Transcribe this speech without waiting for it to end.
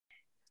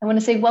I want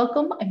to say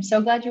welcome. I'm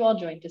so glad you all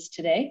joined us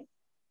today.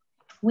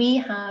 We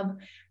have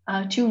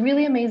two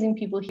really amazing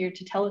people here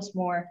to tell us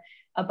more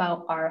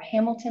about our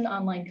Hamilton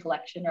online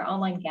collection, our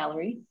online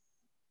gallery.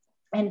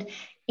 And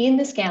in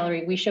this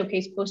gallery, we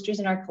showcase posters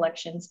in our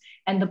collections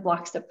and the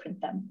blocks that print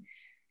them.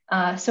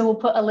 So we'll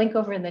put a link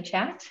over in the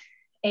chat.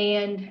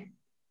 And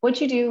what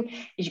you do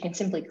is you can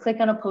simply click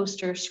on a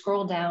poster,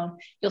 scroll down.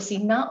 You'll see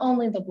not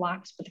only the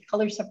blocks, but the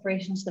color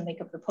separations that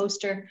make up the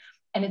poster.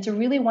 And it's a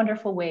really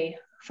wonderful way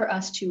for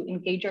us to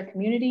engage our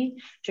community,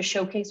 to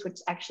showcase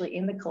what's actually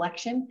in the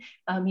collection.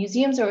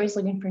 Museums are always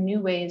looking for new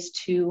ways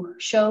to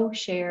show,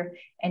 share,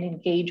 and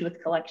engage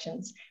with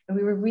collections. And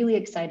we were really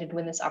excited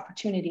when this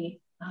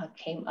opportunity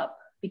came up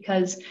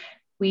because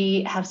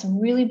we have some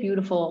really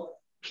beautiful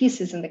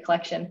pieces in the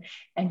collection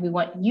and we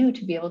want you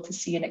to be able to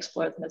see and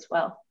explore them as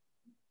well.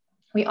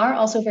 We are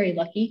also very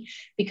lucky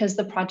because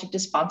the project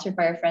is sponsored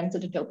by our friends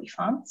at Adobe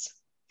Fonts.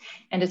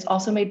 And it's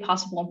also made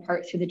possible in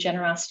part through the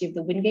generosity of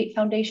the Wingate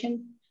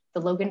Foundation, the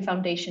Logan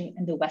Foundation,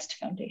 and the West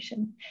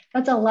Foundation.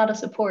 That's a lot of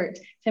support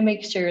to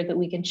make sure that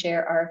we can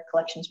share our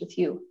collections with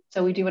you.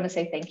 So we do want to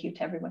say thank you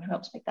to everyone who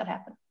helps make that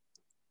happen.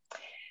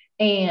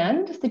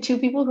 And the two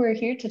people who are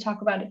here to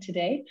talk about it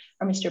today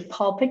are Mr.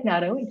 Paul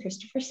Pignato and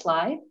Christopher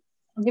Sly.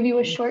 I'll give you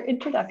a short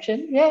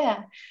introduction.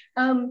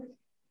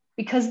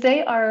 Because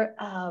they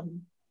are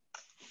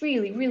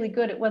really, really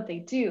good at what they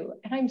do.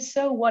 And I'm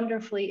so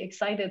wonderfully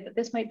excited that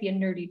this might be a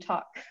nerdy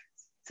talk.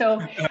 So,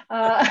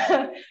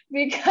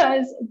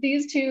 because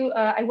these two,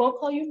 I won't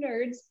call you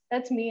nerds,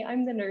 that's me,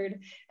 I'm the nerd.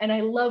 And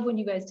I love when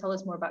you guys tell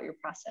us more about your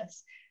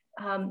process.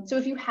 So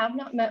if you have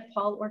not met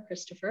Paul or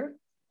Christopher,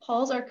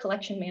 Paul's our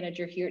collection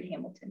manager here at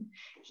Hamilton.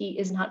 He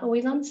is not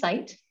always on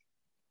site,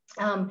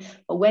 but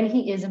when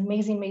he is,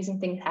 amazing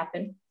things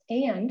happen.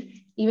 And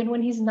even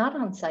when he's not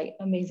on site,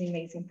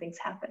 amazing things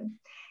happen.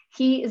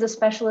 He is a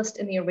specialist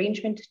in the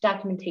arrangement,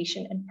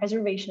 documentation, and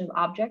preservation of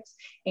objects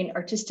in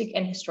artistic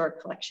and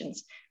historic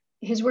collections.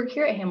 His work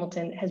here at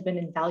Hamilton has been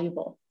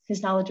invaluable.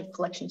 His knowledge of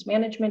collections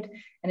management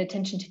and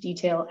attention to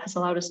detail has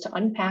allowed us to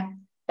unpack,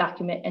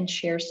 document, and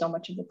share so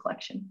much of the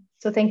collection.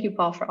 So thank you,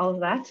 Paul, for all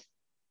of that.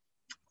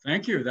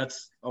 Thank you.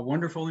 That's a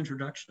wonderful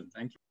introduction.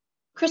 Thank you.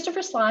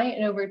 Christopher Sly,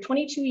 in over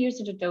 22 years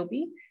at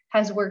Adobe,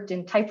 has worked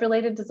in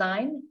type-related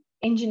design,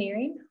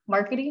 engineering,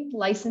 marketing,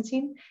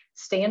 licensing,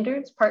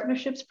 standards,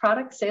 partnerships,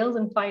 product sales,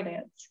 and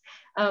finance.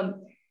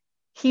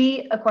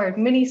 He acquired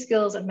many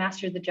skills and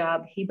mastered the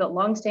job. He built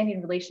longstanding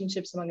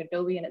relationships among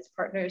Adobe and its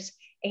partners,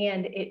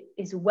 and it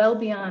is well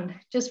beyond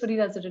just what he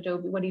does at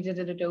Adobe, what he did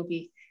at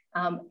Adobe.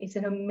 It's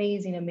an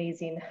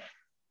amazing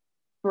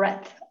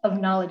breadth of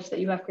knowledge that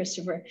you have,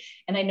 Christopher.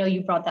 And I know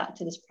you brought that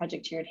to this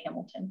project here at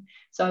Hamilton.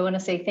 So I want to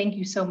say thank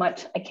you so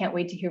much. I can't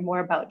wait to hear more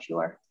about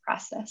your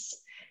process.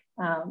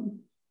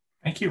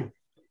 Thank you.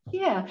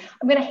 Yeah,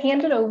 I'm going to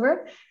hand it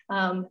over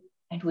and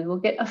we will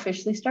get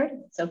officially started.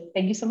 So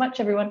thank you so much,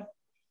 everyone.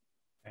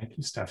 Thank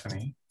you,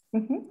 Stephanie.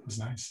 That was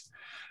nice.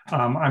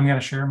 I'm going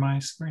to share my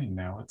screen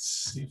now. Let's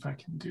see if I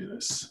can do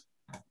this.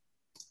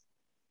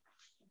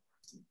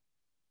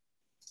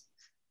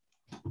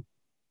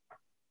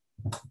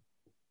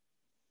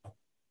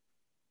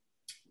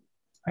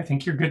 I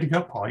think you're good to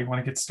go, Paul. You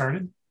want to get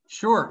started?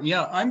 Sure.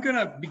 Yeah, I'm going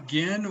to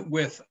begin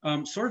with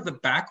sort of the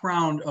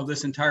background of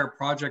this entire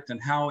project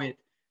and how it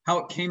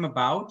came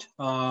about.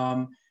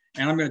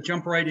 And I'm going to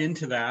jump right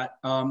into that.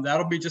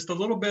 That'll be just a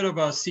little bit of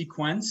a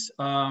sequence.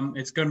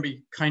 It's going to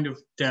be kind of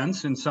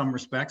dense in some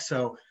respects.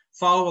 So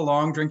follow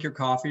along, drink your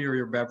coffee or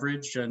your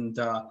beverage, and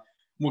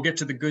we'll get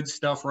to the good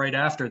stuff right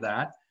after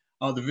that,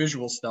 the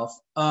visual stuff.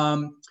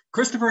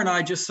 Christopher and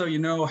I, just so you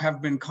know,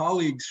 have been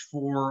colleagues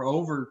for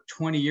over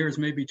 20 years,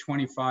 maybe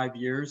 25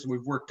 years.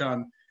 We've worked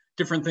on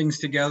different things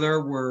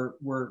together.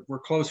 We're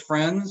close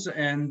friends,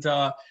 and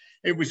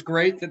it was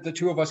great that the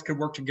two of us could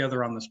work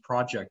together on this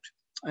project.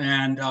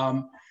 And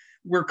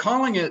we're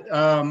calling it,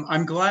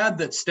 I'm glad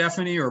that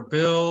Stephanie or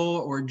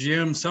Bill or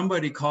Jim,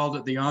 somebody called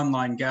it the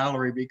online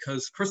gallery,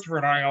 because Christopher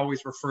and I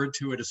always referred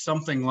to it as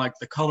something like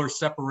the color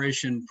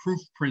separation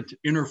proofprint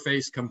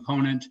interface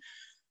component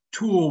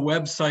tool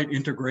website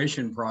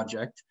integration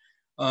project.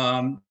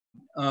 And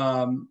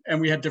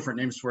we had different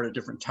names for it at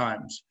different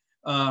times.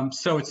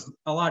 So it's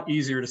a lot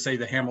easier to say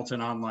the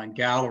Hamilton Online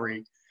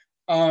Gallery.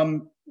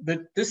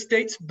 This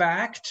dates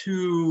back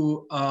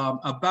to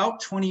about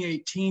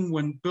 2018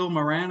 when Bill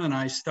Moran and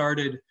I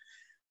started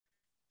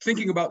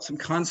thinking about some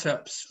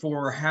concepts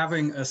for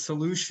having a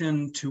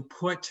solution to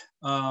put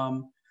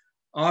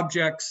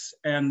objects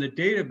and the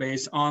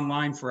database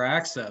online for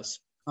access.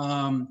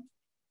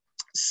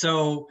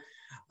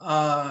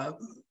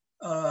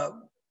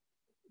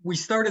 We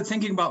started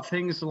thinking about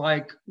things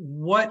like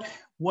what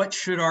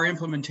should our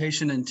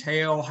implementation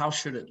entail? How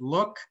should it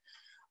look?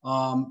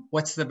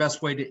 What's the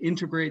best way to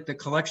integrate the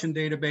collection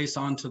database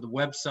onto the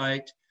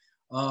website?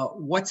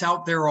 What's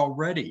out there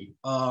already?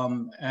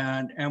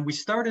 And we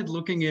started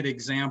looking at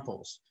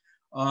examples.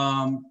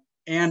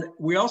 And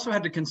we also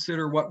had to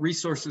consider what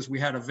resources we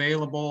had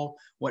available,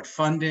 what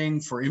funding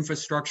for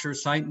infrastructure,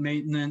 site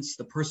maintenance,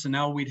 the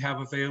personnel we'd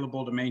have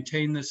available to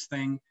maintain this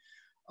thing.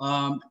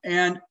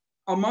 And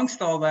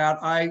amongst all that,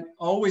 I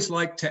always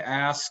like to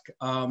ask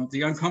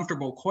the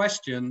uncomfortable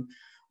question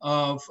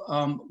of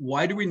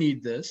why do we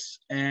need this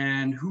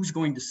and who's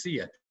going to see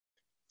it?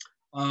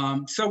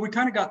 So we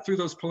kind of got through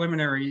those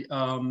preliminary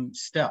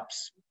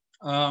steps.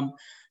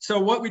 So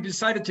what we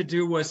decided to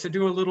do was to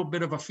do a little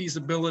bit of a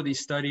feasibility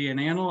study and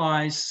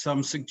analyze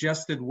some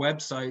suggested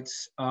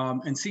websites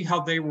and see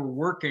how they were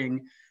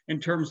working in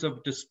terms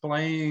of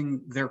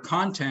displaying their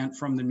content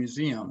from the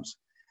museums.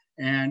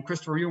 And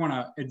Christopher, you want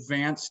to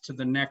advance to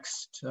the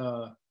next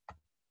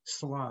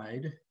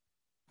slide?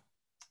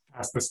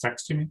 Past this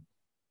text, you mean?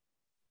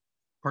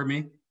 Pardon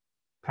me?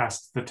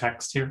 Past the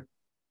text here?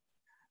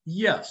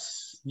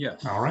 Yes,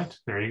 yes. All right,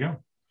 there you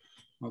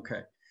go.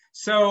 Okay,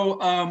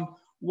 so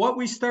what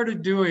we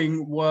started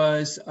doing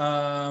was,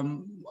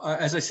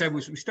 as I said,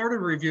 we started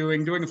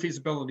reviewing, doing the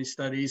feasibility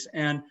studies,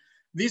 and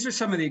these are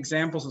some of the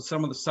examples of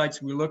some of the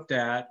sites we looked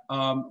at,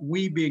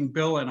 we being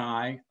Bill and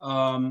I.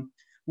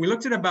 We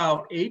looked at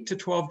about 8 to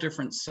 12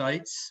 different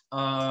sites.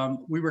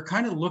 We were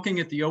kind of looking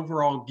at the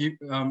overall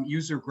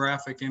user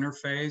graphic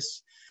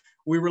interface.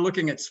 We were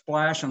looking at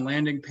splash and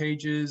landing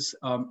pages,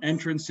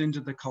 entrance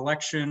into the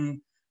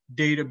collection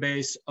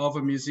database of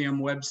a museum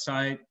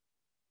website,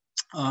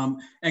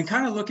 and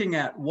kind of looking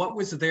at what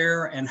was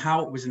there and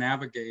how it was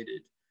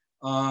navigated.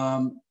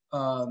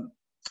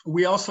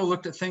 We also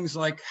looked at things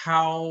like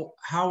how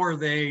are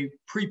they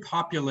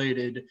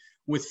pre-populated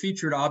with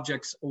featured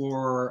objects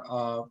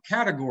or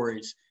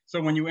categories.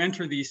 So when you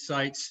enter these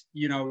sites,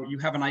 you know, you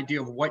have an idea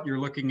of what you're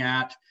looking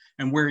at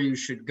and where you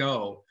should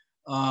go.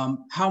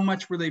 How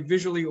much were they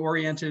visually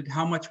oriented?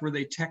 How much were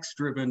they text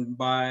driven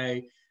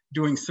by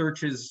doing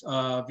searches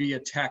via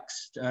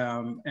text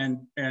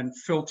and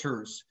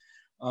filters,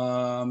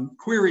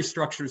 query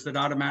structures that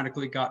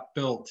automatically got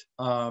built?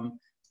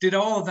 Did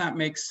all of that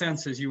make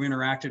sense as you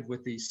interacted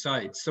with these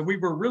sites? So we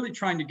were really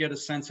trying to get a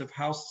sense of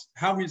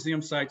how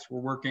museum sites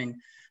were working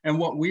and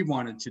what we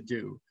wanted to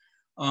do.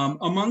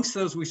 Amongst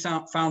those, we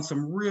found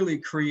some really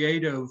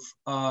creative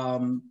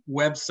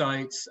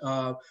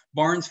websites.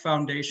 Barnes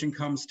Foundation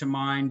comes to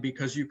mind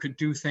because you could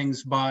do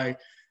things by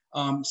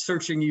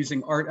searching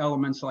using art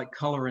elements like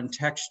color and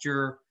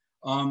texture.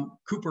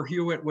 Cooper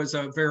Hewitt was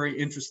a very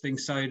interesting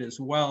site as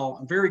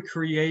well, very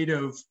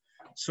creative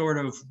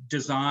sort of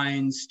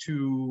designs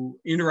to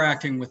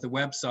interacting with the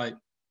website.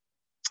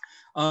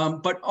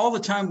 But all the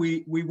time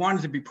we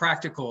wanted to be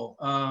practical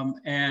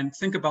and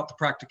think about the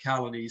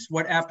practicalities.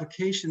 What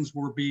applications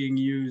were being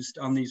used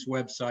on these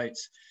websites?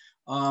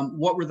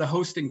 What were the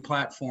hosting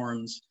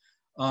platforms?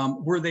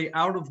 Were they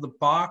out of the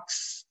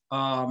box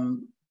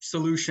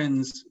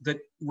solutions that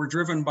were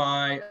driven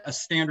by a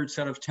standard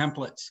set of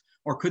templates,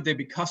 or could they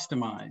be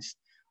customized?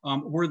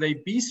 Were they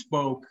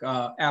bespoke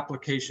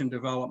application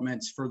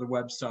developments for the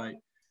website?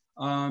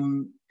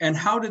 And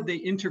how did they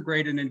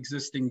integrate an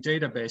existing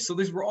database? So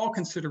these were all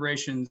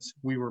considerations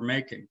we were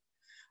making.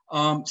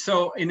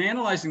 So in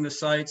analyzing the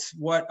sites,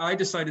 what I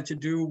decided to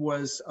do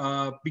was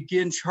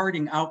begin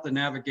charting out the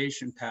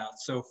navigation path.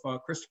 So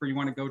if, Christopher, you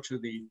want to go to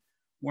the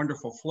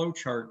wonderful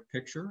flowchart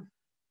picture.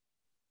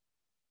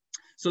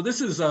 So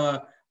this is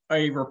a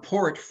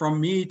report from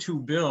me to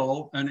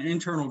Bill, an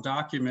internal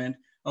document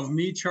of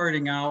me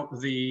charting out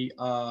the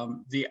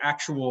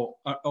actual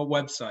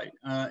website.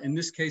 In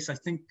this case, I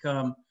think,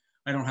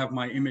 I don't have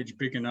my image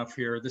big enough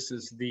here. This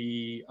is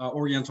the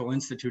Oriental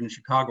Institute in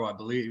Chicago, I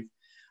believe.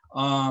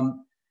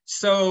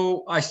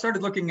 So I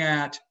started looking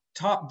at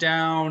top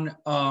down,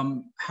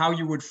 how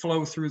you would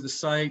flow through the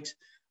site,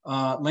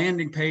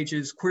 landing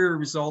pages, query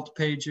result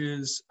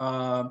pages,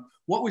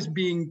 what was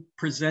being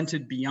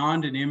presented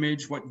beyond an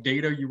image, what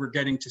data you were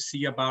getting to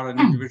see about an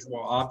individual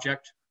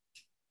object,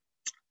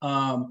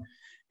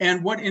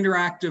 and what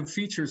interactive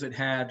features it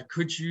had.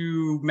 Could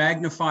you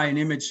magnify an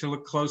image to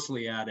look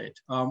closely at it?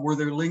 Were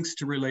there links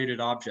to related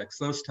objects?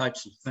 Those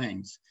types of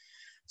things.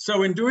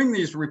 So in doing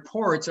these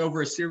reports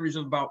over a series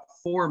of about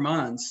 4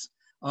 months,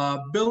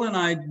 Bill and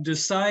I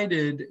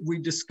we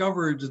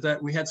discovered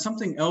that we had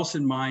something else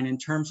in mind in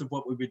terms of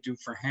what we would do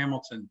for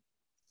Hamilton.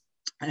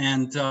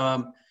 And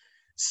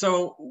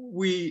so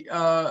we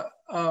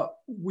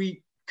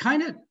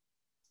kind of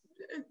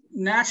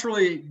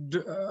naturally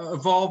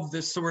evolved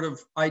this sort of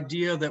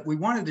idea that we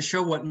wanted to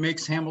show what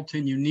makes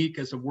Hamilton unique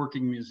as a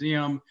working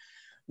museum.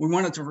 We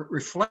wanted to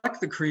reflect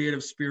the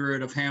creative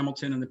spirit of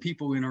Hamilton and the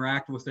people who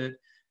interact with it.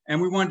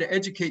 And we wanted to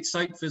educate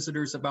site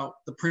visitors about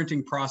the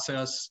printing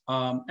process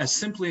as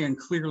simply and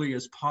clearly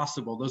as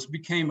possible. Those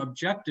became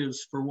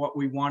objectives for what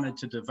we wanted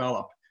to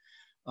develop.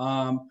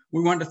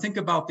 We wanted to think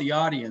about the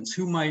audience,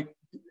 who might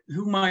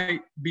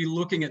be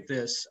looking at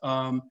this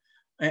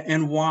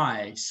and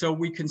why. So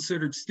we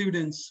considered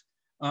students,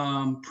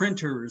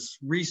 printers,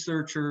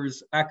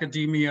 researchers,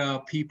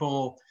 academia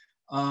people,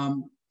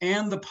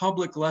 and the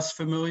public less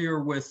familiar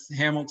with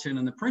Hamilton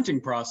and the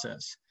printing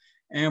process.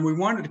 And we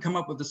wanted to come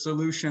up with a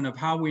solution of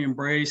how we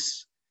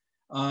embrace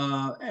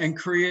and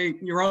create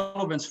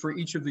relevance for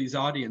each of these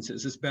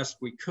audiences as best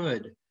we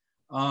could.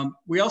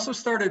 We also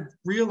started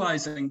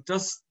realizing,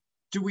 does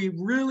do we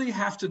really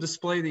have to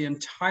display the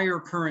entire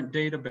current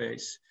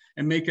database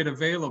and make it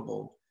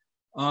available?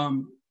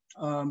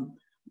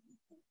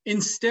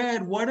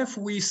 Instead, what if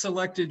we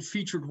selected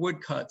featured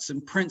woodcuts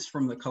and prints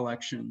from the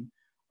collection?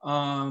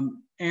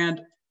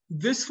 And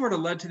this sort of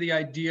led to the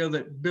idea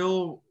that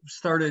Bill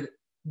started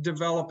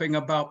developing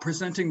about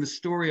presenting the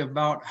story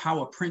about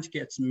how a print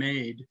gets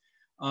made,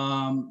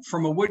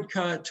 from a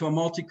woodcut to a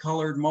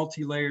multicolored,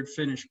 multi-layered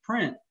finished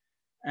print.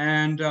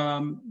 And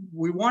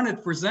we wanted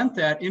to present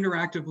that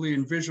interactively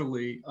and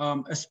visually,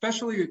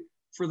 especially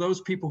for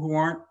those people who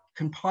aren't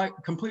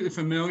completely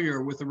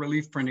familiar with the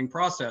relief printing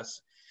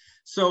process.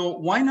 So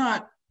why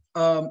not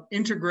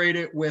integrate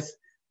it with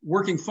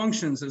working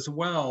functions as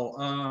well,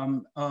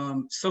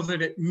 so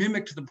that it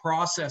mimicked the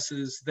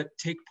processes that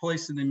take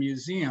place in the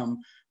museum,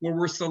 where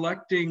we're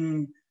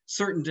selecting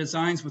certain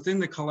designs within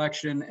the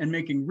collection and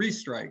making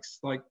restrikes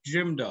like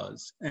Jim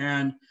does.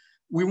 And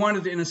we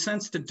wanted, in a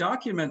sense, to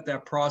document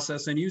that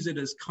process and use it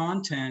as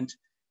content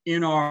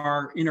in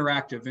our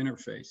interactive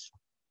interface.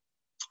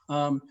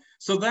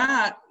 So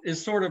that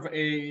is sort of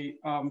a,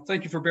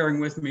 thank you for bearing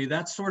with me,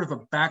 that's sort of a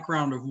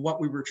background of what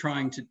we were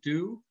trying to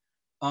do.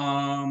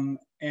 Now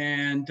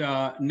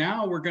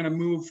we're gonna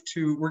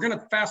we're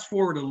gonna fast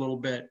forward a little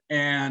bit,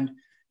 and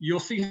you'll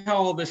see how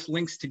all this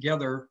links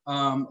together.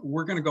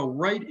 We're gonna go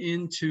right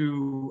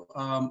into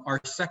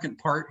our second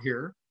part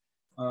here.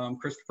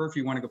 Christopher, if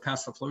you wanna go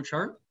past the flow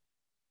chart.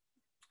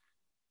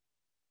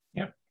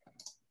 Yep,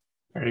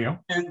 there you go.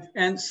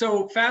 And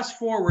so fast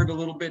forward a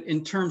little bit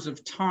in terms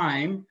of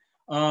time.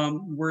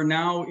 We're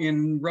now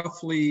in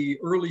roughly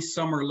early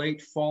summer,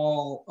 late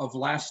fall of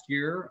last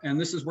year. And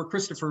this is where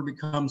Christopher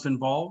becomes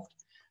involved.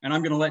 And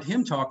I'm going to let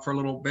him talk for a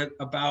little bit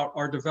about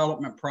our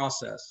development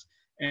process.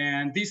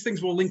 And these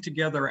things will link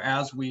together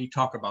as we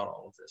talk about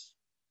all of this.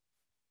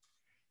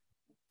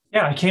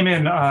 Yeah, I came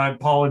in,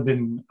 Paul had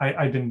been,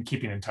 I'd been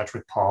keeping in touch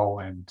with Paul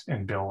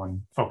and Bill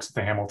and folks at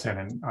the Hamilton,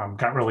 and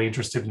got really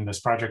interested in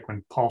this project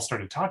when Paul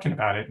started talking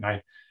about it. And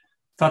I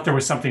thought there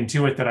was something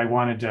to it that I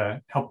wanted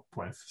to help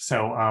with.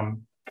 So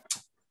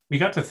we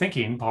got to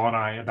thinking, Paul and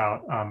I,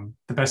 about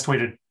the best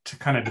way to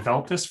kind of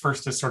develop this,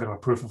 first as sort of a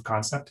proof of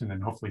concept, and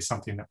then hopefully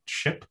something that would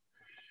ship.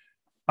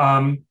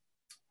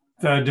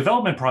 The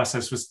development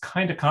process was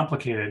kind of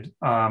complicated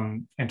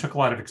and took a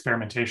lot of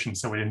experimentation.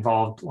 So it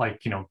involved,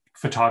 like,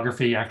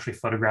 photography, actually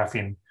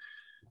photographing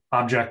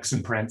objects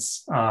and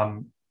prints,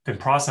 then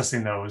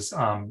processing those,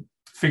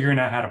 figuring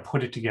out how to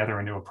put it together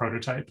into a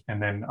prototype.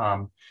 And then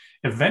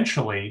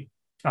eventually,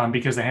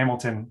 because the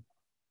Hamilton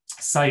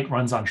site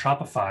runs on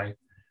Shopify,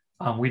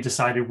 we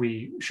decided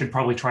we should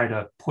probably try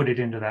to put it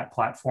into that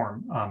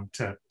platform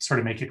to sort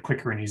of make it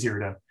quicker and easier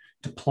to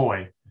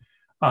deploy.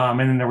 And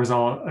then there was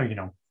all,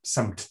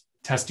 some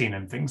testing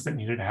and things that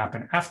needed to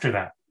happen after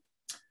that.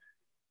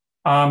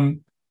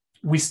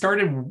 We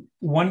started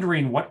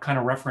wondering what kind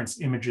of reference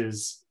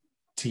images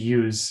to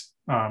use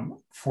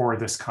for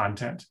this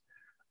content.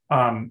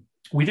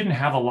 We didn't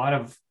have a lot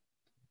of,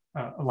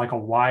 like a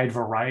wide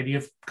variety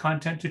of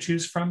content to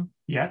choose from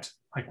yet.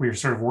 Like, we were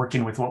sort of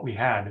working with what we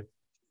had.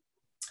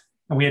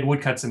 And we had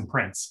woodcuts and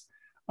prints.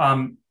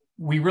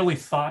 We really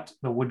thought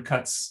the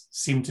woodcuts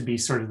seemed to be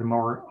sort of the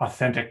more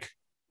authentic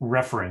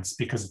reference,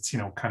 because it's,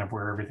 kind of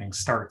where everything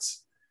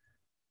starts.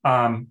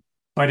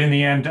 But in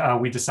the end,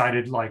 we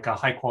decided like a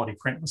high quality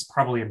print was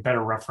probably a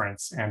better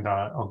reference. And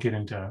I'll get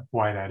into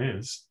why that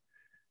is,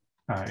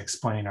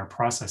 explaining our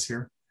process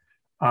here.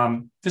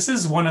 This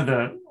is one of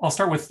the, I'll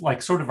start with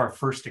like sort of our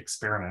first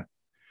experiment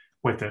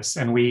with this.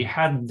 And we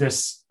had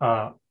this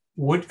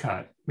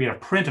woodcut, we had a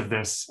print of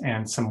this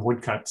and some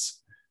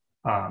woodcuts,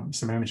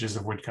 some images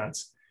of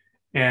woodcuts.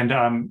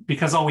 And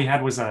because all we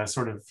had was a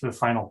sort of the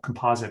final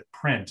composite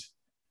print,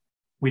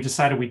 we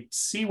decided we'd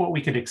see what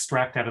we could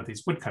extract out of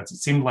these woodcuts. It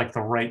seemed like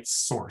the right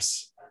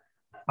source.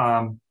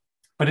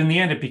 But in the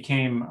end, it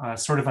became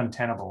sort of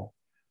untenable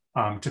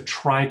to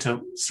try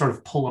to sort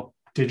of pull a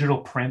digital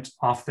print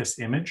off this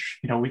image.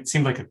 It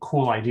seemed like a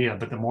cool idea,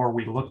 but the more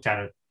we looked at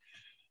it,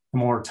 the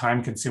more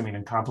time consuming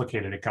and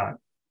complicated it got.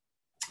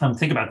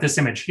 Think about this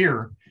image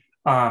here.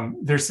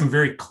 There's some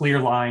very clear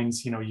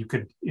lines. You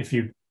could, if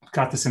you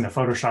got this into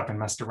Photoshop and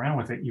messed around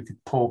with it, you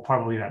could pull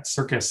probably that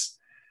circus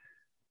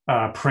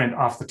print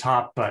off the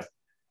top. But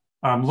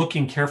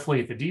looking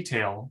carefully at the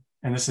detail,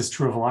 and this is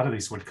true of a lot of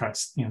these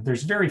woodcuts,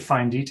 there's very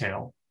fine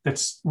detail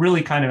that's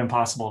really kind of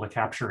impossible to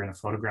capture in a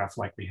photograph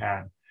like we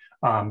had.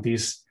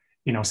 These,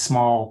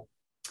 small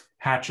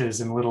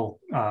hatches and little,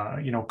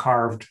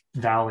 carved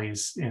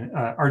valleys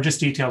are just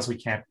details we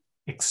can't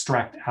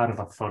extract out of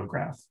a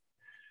photograph.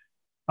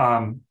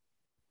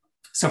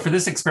 So for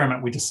this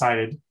experiment, we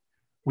decided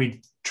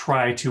we'd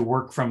try to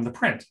work from the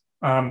print.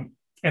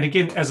 And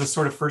again, as a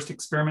sort of first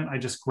experiment, I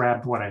just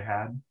grabbed what I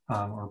had,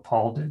 or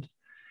Paul did.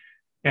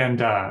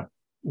 And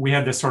we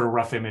had this sort of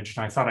rough image,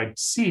 and I thought I'd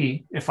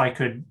see if I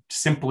could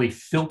simply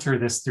filter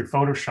this through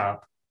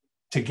Photoshop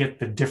to get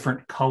the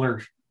different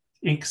color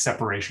ink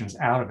separations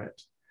out of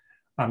it.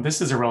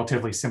 This is a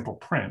relatively simple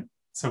print,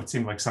 so it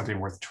seemed like something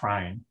worth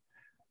trying.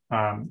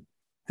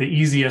 The the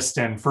easiest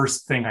and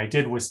first thing I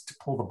did was to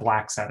pull the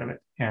blacks out of it.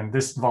 And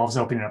this involves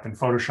opening it up in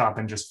Photoshop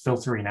and just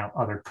filtering out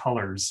other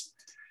colors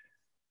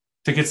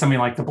to get something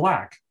like the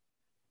black,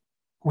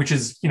 which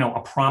is,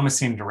 a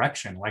promising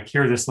direction. Like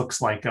here, this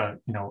looks like a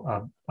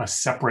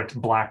separate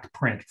black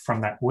print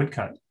from that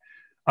woodcut,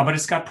 but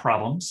it's got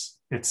problems.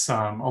 It's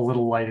a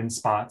little light in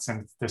spots,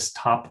 and this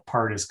top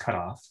part is cut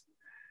off.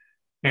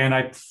 And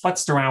I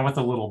futzed around with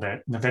a little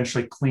bit and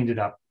eventually cleaned it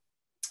up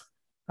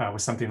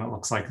with something that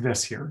looks like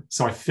this here.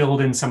 So I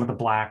filled in some of the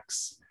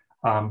blacks,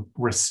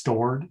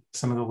 restored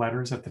some of the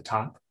letters at the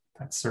top,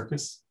 that's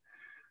Circus.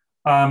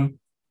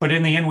 But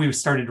in the end, we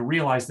started to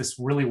realize this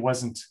really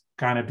wasn't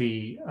going to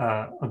be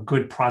a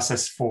good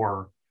process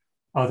for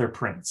other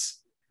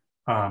prints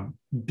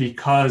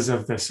because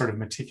of the sort of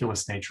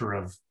meticulous nature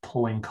of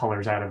pulling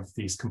colors out of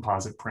these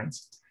composite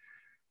prints.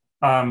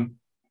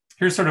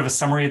 Here's sort of a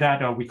summary of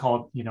that. We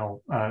call it,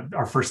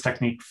 our first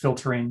technique,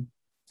 filtering.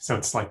 So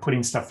it's like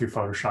putting stuff through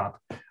Photoshop.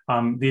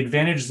 The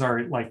advantages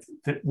are like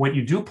that what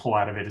you do pull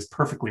out of it is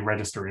perfectly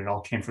registered. It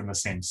all came from the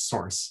same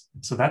source.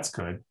 So that's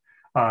good.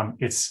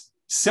 It's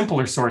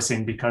simpler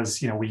sourcing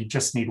because, we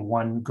just need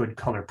one good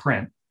color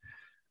print.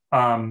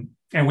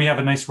 And we have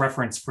a nice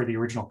reference for the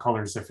original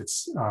colors if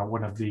it's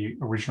one of the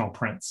original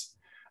prints.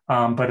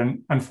 But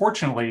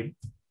unfortunately,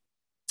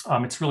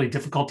 it's really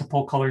difficult to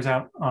pull colors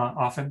out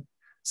often.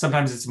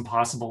 Sometimes it's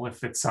impossible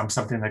if it's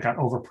something that got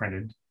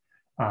overprinted.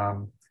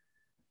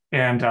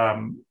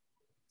 And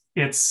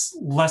it's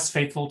less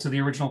faithful to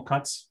the original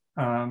cuts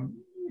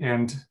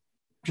and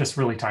just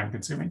really time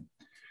consuming.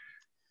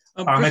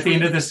 At the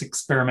end of this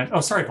experiment,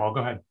 oh, sorry, Paul, go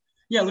ahead.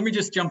 Yeah, let me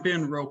just jump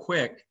in real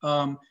quick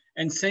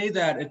and say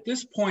that at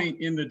this point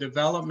in the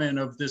development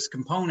of this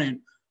component,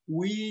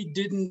 we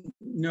didn't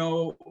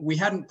know, we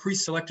hadn't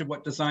pre-selected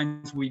what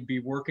designs we'd be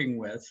working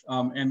with.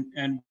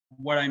 And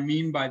what I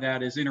mean by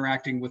that is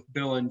interacting with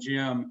Bill and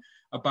Jim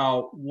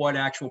about what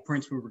actual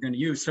prints we were going to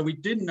use. So we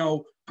didn't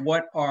know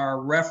what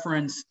our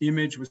reference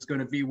image was going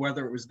to be,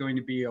 whether it was going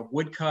to be a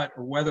woodcut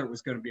or whether it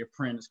was going to be a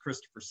print, as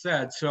Christopher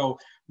said. So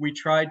we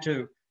tried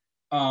to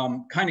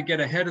kind of get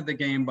ahead of the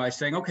game by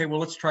saying, okay,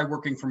 well, let's try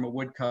working from a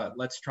woodcut.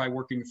 Let's try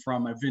working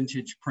from a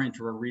vintage print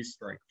or a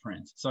restrike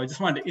print. So I just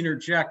wanted to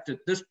interject at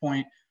this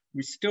point.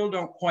 We still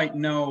don't quite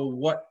know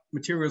what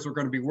materials we're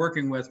going to be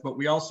working with, but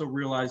we also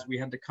realized we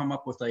had to come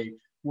up with a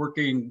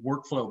working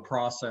workflow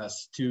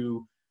process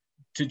to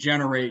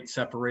generate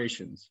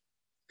separations.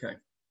 Okay.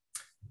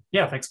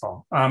 Yeah, thanks,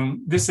 Paul.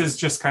 This is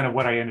just kind of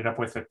what I ended up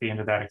with at the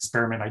end of that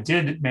experiment. I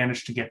did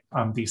manage to get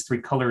these three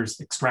colors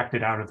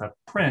extracted out of the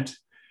print.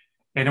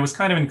 And it was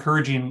kind of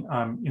encouraging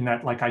in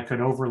that like I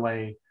could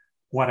overlay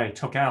what I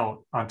took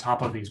out on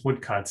top of these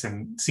woodcuts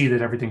and see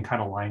that everything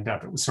kind of lined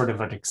up. It was sort of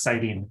an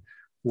exciting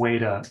way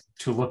to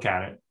look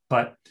at it.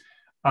 But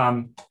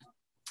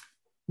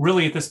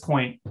really at this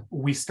point,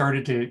 we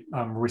started to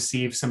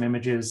receive some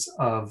images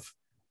of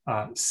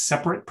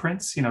separate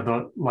prints,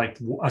 like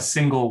a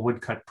single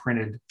woodcut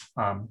printed,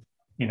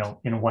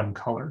 in one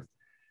color.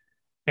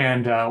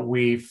 And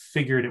we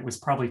figured it was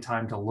probably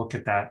time to look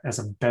at that as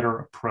a better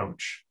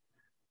approach.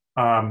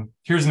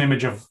 Here's an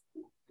image of,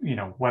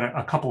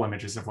 a couple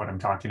images of what I'm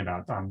talking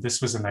about.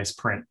 This was a nice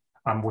print,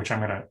 which I'm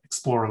going to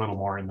explore a little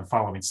more in the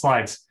following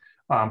slides.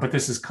 But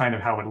this is kind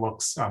of how it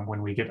looks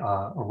when we get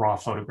a raw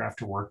photograph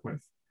to work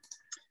with.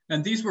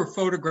 And these were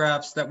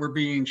photographs that were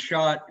being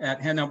shot at,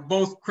 and now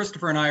both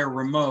Christopher and I are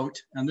remote,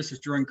 and this is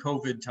during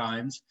COVID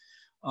times.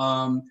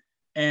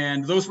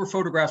 And those were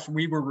photographs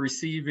we were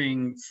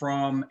receiving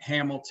from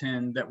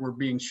Hamilton that were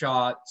being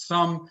shot.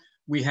 Some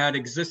we had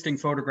existing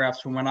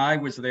photographs from when I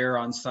was there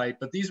on site,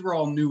 but these were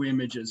all new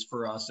images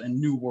for us and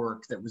new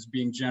work that was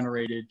being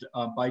generated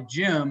by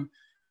Jim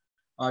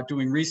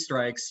doing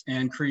restrikes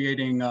and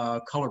creating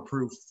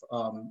color-proof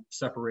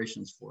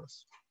separations for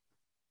us.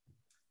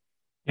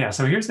 Yeah,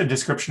 so here's the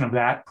description of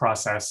that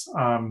process.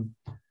 The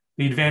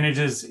advantage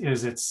is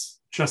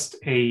it's just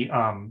a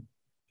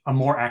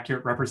more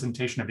accurate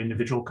representation of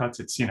individual cuts.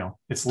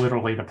 It's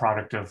literally the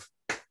product of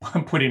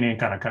putting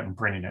ink on a cut and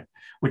printing it,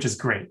 which is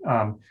great.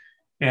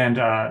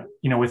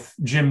 With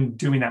Jim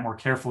doing that more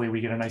carefully, we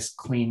get a nice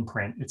clean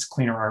print. It's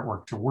cleaner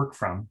artwork to work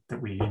from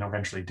that we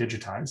eventually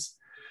digitize.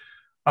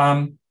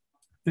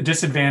 The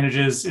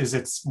disadvantages is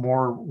it's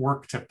more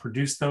work to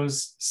produce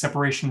those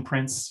separation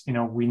prints.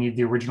 We need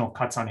the original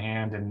cuts on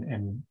hand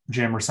and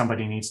Jim or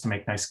somebody needs to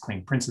make nice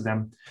clean prints of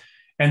them.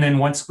 And then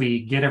once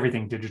we get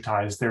everything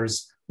digitized,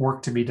 there's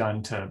work to be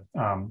done to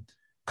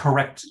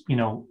correct,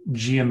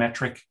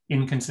 geometric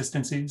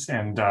inconsistencies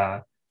and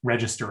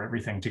register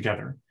everything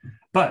together.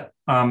 But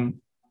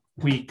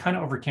we kind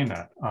of overcame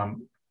that.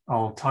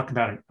 I'll talk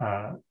about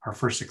our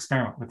first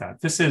experiment with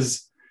that. This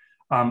is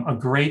a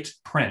great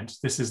print.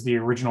 This is the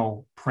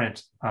original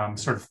print,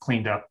 sort of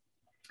cleaned up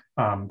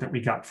that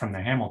we got from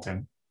the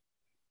Hamilton.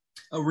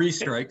 A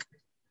restrike.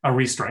 A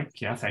restrike,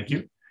 yeah, thank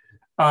you.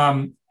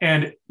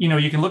 And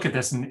you can look at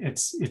this and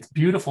it's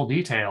beautiful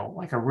detail,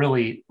 like a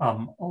really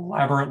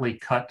elaborately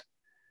cut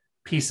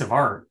piece of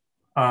art.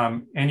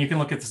 And you can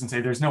look at this and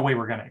say, there's no way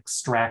we're going to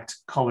extract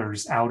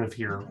colors out of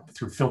here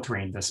through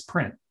filtering this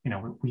print.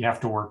 we have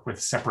to work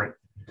with separate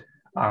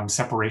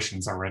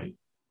separations already.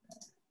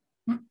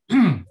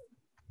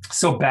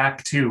 So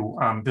back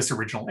to this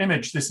original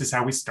image, this is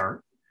how we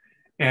start.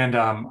 And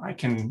I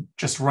can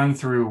just run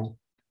through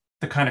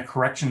the kind of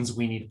corrections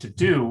we need to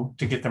do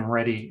to get them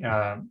ready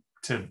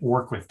to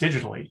work with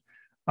digitally.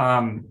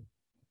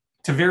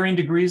 To varying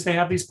degrees, they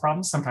have these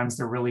problems. Sometimes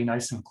they're really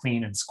nice and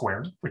clean and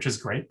square, which is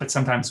great. But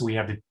sometimes we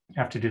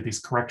have to do these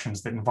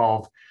corrections that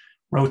involve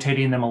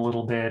rotating them a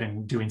little bit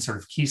and doing sort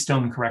of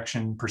keystone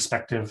correction,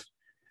 perspective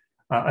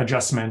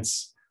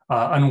adjustments,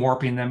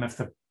 unwarping them if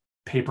the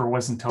paper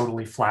wasn't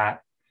totally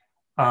flat.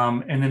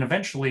 And then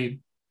eventually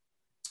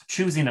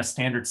choosing a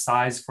standard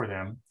size for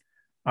them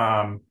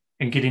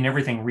and getting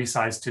everything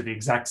resized to the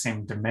exact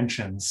same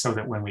dimensions so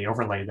that when we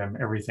overlay them,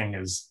 everything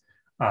is,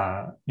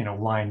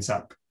 lines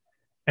up.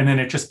 And then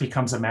it just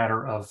becomes a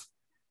matter of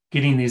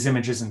getting these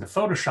images into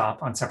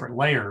Photoshop on separate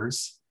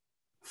layers,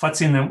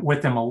 futzing them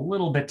with them a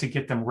little bit to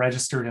get them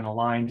registered and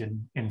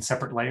aligned in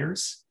separate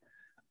layers,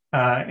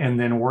 and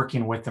then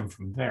working with them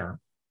from there.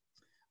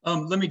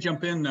 Let me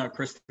jump in,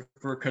 Christopher,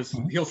 because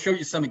he'll show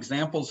you some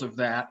examples of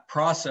that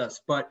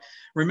process. But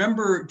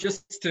remember,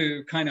 just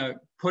to kind of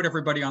put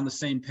everybody on the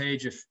same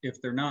page,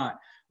 if they're not,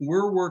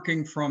 we're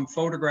working from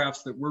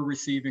photographs that we're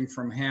receiving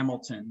from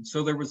Hamilton.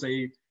 So there was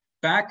a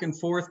back and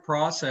forth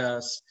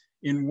process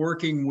in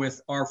working with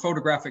our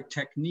photographic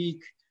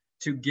technique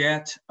to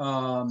get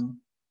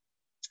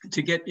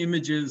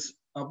images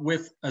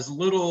with as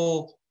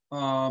little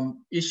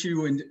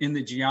issue in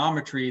the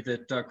geometry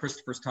that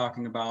Christopher's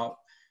talking about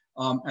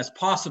as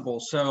possible.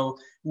 So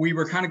we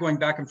were kind of going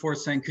back and forth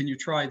saying, can you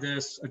try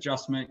this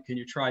adjustment? Can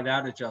you try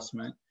that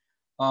adjustment?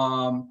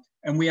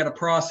 And we had a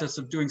process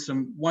of doing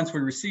once we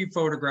received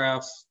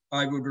photographs,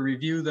 I would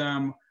review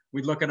them.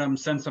 We'd look at them,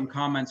 send some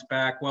comments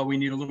back. Well, we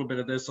need a little bit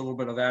of this, a little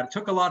bit of that. It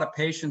took a lot of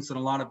patience and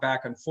a lot of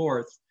back and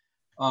forth.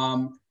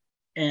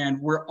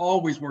 And we're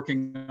always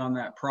working on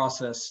that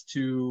process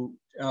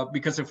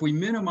because if we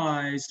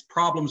minimize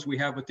problems we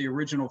have with the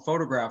original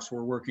photographs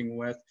we're working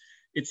with,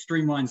 it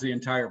streamlines the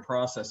entire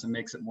process and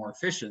makes it more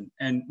efficient.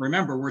 And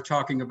remember, we're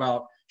talking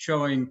about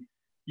showing,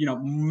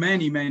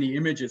 many, many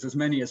images, as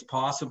many as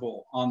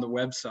possible on the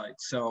website.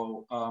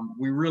 So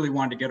we really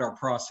wanted to get our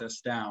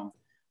process down.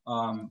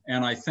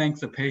 And I thank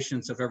the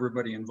patience of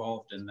everybody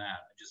involved in that.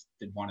 I just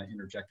did want to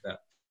interject that.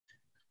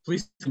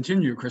 Please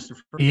continue,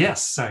 Christopher.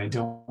 Yes, I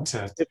don't.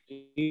 If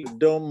you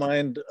don't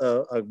mind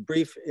a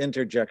brief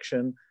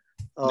interjection.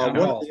 One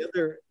of the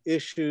other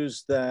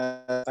issues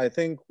that I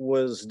think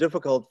was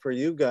difficult for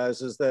you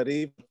guys is that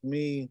even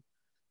me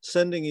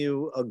sending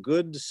you a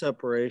good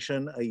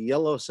separation, a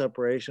yellow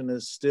separation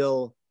is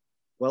still,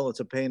 well, it's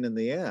a pain in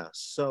the ass.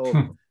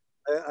 So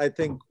I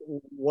think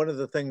one of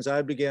the things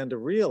I began to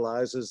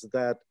realize is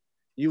that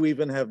you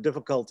even have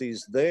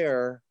difficulties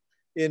there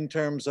in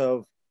terms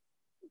of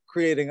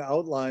creating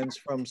outlines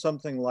from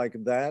something like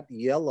that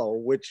yellow,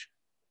 which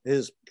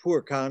is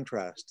poor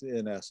contrast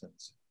in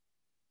essence.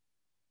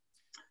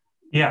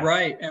 Yeah,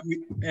 right.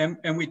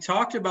 And we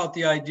talked about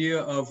the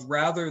idea of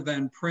rather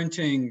than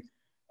printing,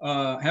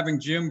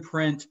 having Jim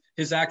print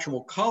his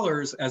actual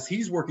colors as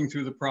he's working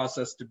through the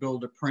process to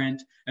build a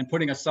print and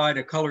putting aside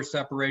a color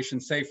separation,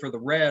 say for the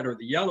red or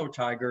the yellow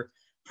tiger,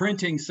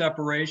 printing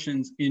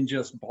separations in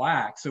just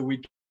black so we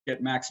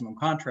get maximum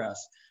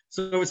contrast.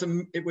 So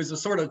it was a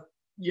sort of,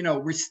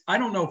 I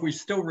don't know if we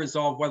still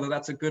resolve whether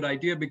that's a good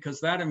idea,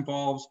 because that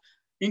involves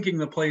inking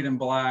the plate in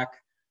black,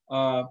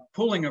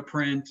 pulling a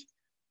print,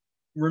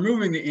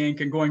 removing the ink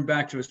and going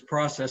back to his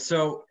process.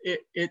 So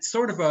it's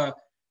sort of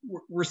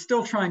we're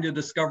still trying to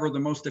discover the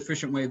most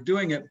efficient way of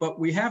doing it, but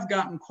we have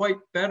gotten quite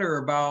better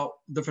about,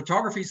 the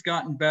photography's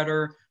gotten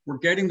better. We're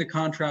getting the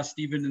contrast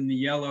even in the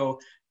yellow,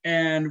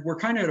 and we're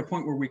kind of at a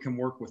point where we can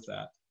work with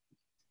that.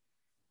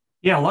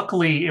 Yeah,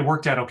 luckily it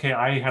worked out okay.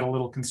 I had a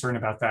little concern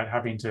about that,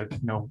 having to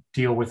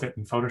deal with it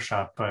in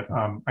Photoshop, but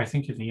I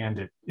think in the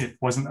end it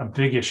wasn't a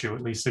big issue.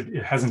 At least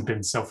it hasn't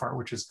been so far,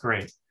 which is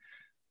great.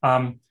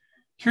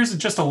 Here's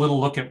just a little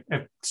look at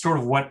sort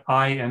of what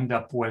I end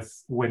up with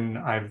when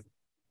I've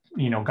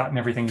gotten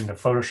everything into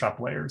Photoshop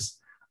layers.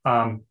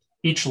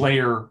 Each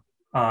layer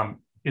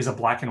is a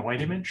black and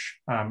white image,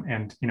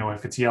 and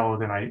if it's yellow,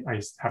 then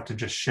I have to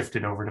just shift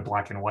it over to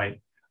black and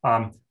white,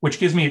 which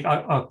gives me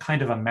a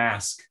kind of a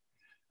mask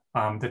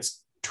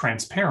that's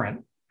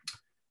transparent,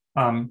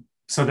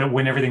 so that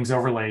when everything's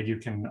overlaid, you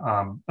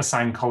can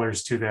assign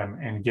colors to them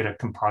and get a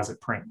composite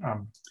print.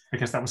 I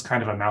guess that was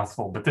kind of a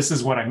mouthful, but this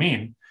is what I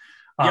mean.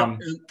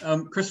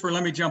 Christopher,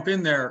 let me jump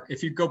in there.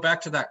 If you go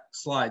back to that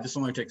slide, this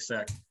will only take a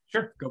sec.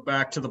 Sure. Go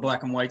back to the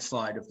black and white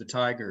slide of the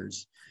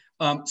tigers.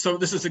 So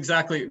this is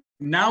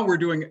now we're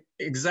doing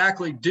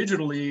exactly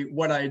digitally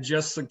what I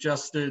just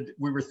suggested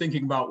we were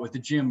thinking about with the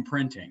Jim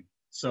printing.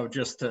 So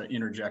just to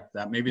interject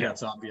that, maybe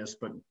that's obvious,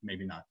 but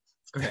maybe not.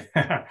 Go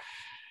ahead.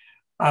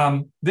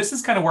 This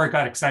is kind of where it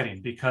got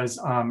exciting, because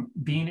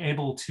being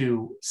able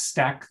to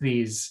stack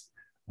these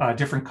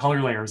different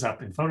color layers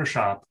up in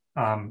Photoshop,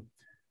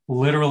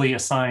 literally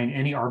assign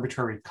any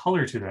arbitrary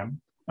color to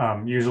them.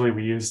 Usually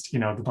we used,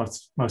 the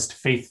most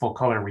faithful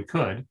color we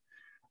could,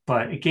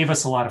 but it gave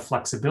us a lot of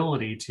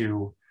flexibility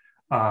to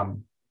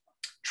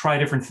try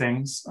different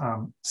things,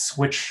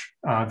 switch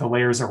the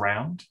layers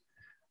around,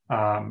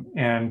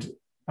 and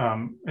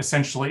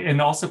essentially,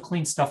 and also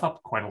clean stuff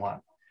up quite a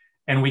lot.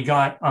 And we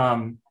got,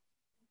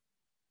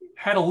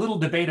 had a little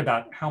debate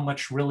about how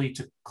much really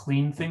to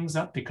clean things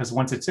up, because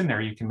once it's in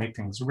there, you can make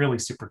things really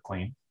super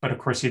clean. But of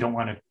course, you don't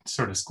want to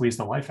sort of squeeze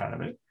the life out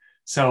of it.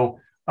 So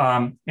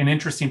an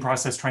interesting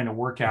process trying to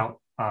work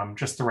out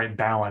just the right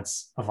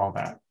balance of all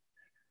that.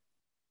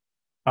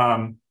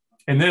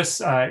 And this,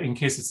 in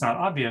case it's not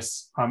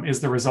obvious, is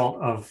the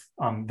result of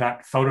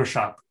that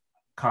Photoshop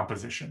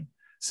composition.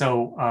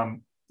 So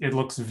it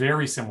looks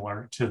very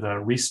similar to the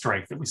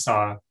restrike that we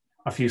saw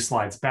a few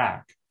slides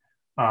back.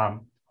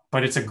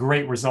 But it's a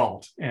great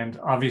result. And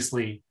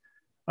obviously,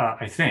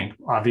 I think,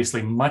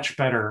 obviously much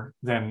better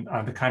than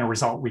the kind of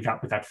result we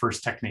got with that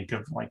first technique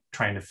of like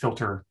trying to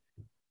filter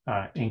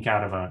ink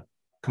out of a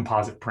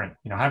composite print.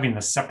 You know, having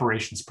the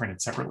separations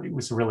printed separately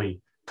was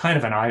really kind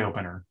of an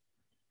eye-opener.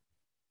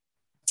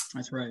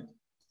 That's right.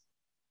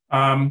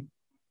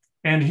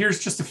 And here's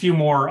just a few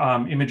more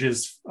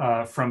images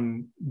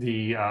from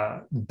the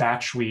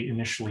batch we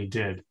initially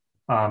did.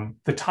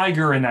 The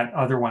tiger and that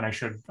other one I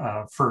showed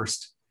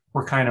first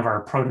were kind of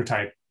our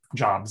prototype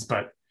jobs,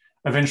 but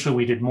eventually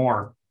we did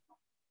more.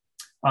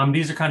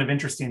 These are kind of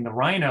interesting. The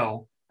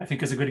rhino, I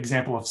think, is a good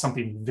example of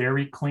something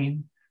very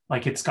clean.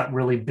 Like it's got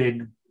really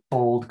big,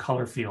 bold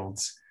color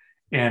fields.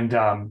 And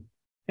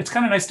it's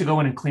kind of nice to go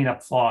in and clean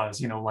up flaws,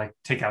 you know, like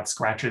take out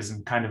scratches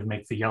and kind of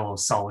make the yellow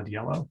solid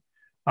yellow.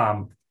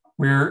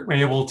 We're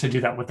able to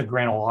do that with the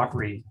Grand Ole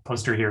Opry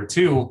poster here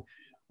too,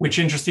 which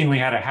interestingly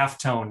had a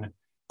halftone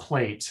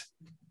plate,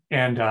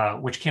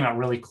 and which came out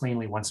really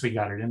cleanly once we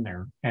got it in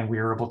there. And we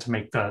were able to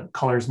make the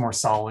colors more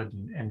solid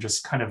and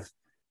just kind of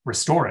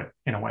restore it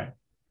in a way.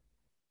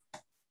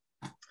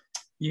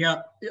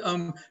 Yeah,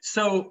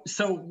 so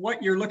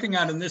what you're looking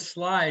at in this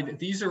slide,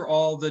 these are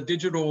all the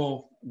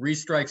digital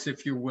restrikes,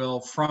 if you will,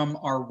 from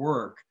our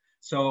work.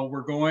 So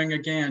we're going,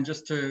 again,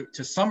 just to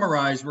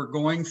summarize, we're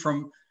going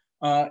from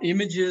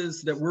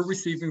images that we're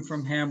receiving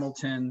from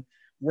Hamilton,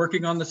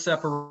 working on the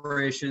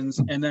separations,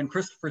 and then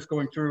Christopher's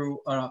going through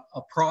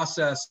a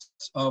process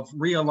of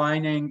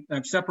realigning,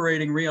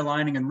 separating,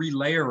 realigning, and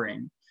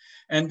relayering.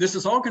 And this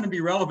is all going to be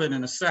relevant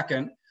in a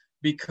second,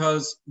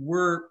 because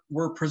we're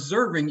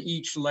preserving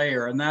each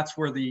layer, and that's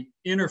where the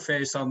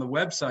interface on the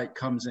website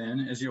comes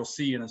in, as you'll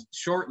see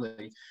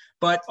shortly.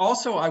 But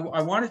also,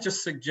 I want to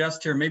just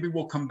suggest here, maybe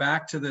we'll come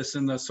back to this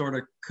in the sort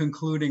of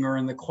concluding or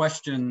in the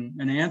question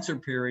and answer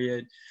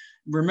period.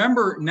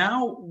 Remember,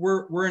 now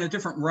we're in a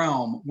different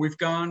realm. We've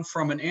gone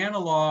from an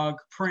analog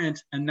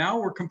print, and now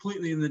we're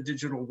completely in the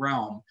digital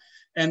realm.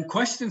 And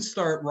questions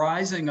start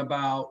rising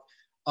about,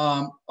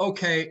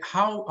 okay,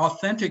 how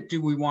authentic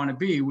do we want to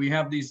be? We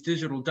have these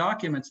digital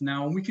documents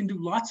now, and we can do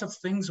lots of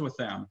things with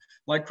them.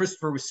 Like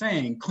Christopher was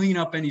saying, clean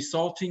up any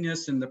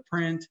saltiness in the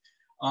print,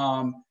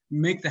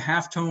 make the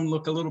halftone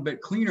look a little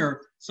bit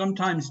cleaner.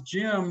 Sometimes,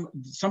 Jim,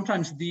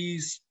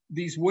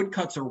 these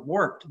woodcuts are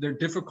warped. They're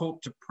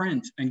difficult to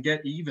print and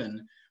get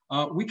even.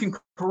 We can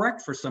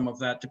correct for some of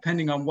that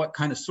depending on what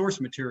kind of source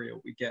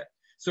material we get.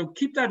 So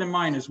keep that in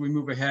mind as we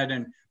move ahead,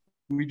 and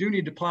we do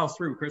need to plow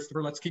through.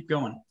 Christopher, let's keep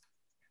going.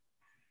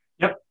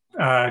 Yep,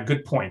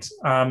 good point.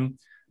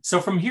 So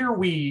from here,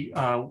 we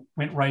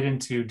went right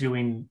into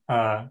doing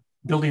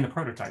building the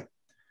prototype.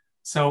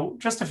 So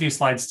just a few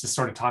slides to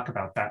sort of talk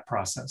about that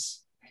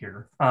process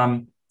here.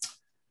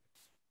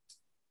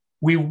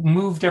 We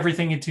moved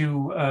everything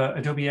into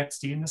Adobe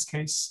XD in this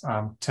case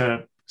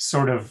to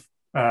sort of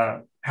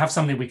have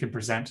something we could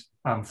present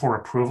for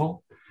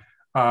approval.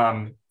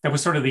 That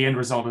was sort of the end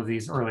result of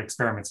these early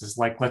experiments, is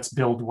like, let's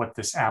build what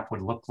this app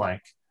would look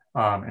like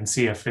and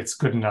see if it's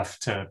good enough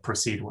to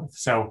proceed with.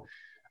 So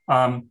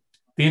the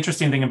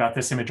interesting thing about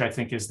this image, I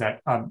think, is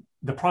that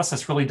the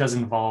process really does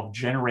involve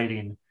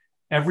generating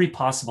every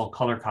possible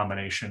color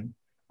combination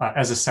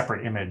as a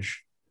separate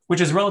image,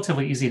 which is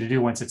relatively easy to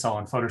do once it's all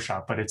in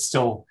Photoshop, but it's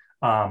still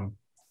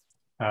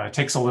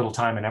takes a little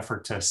time and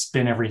effort to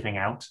spin everything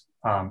out.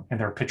 And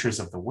there are pictures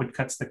of the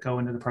woodcuts that go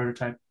into the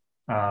prototype.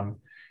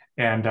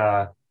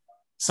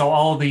 So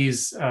all of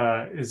these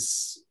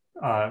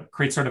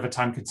create sort of a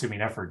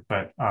time-consuming effort,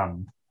 but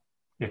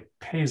it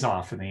pays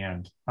off in the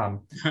end.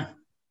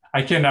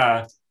 I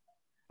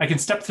can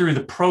step through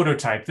the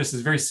prototype. This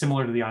is very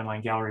similar to the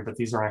online gallery, but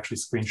these are actually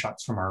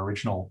screenshots from our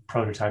original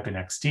prototype in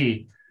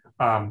XD,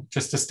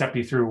 just to step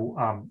you through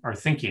our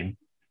thinking.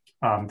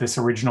 This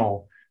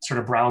original sort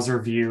of browser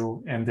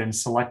view, and then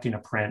selecting a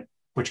print,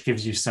 which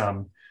gives you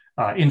some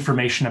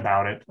information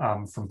about it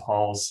from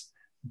Paul's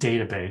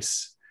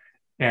database.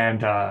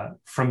 And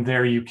from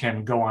there, you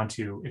can go on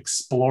to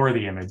explore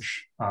the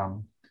image.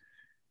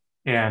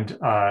 And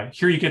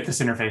here you get this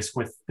interface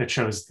that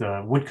shows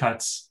the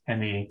woodcuts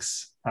and the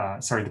inks,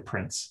 the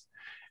prints.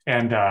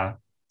 And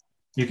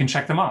you can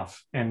check them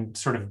off and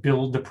sort of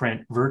build the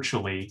print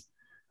virtually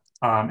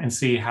and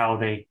see how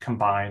they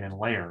combine and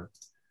layer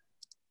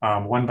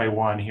one by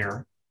one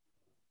here,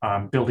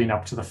 building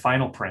up to the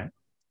final print.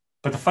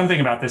 But the fun thing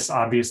about this,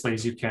 obviously,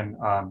 is you can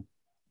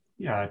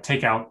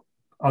take out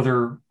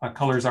other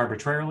colors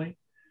arbitrarily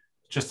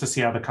just to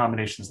see how the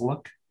combinations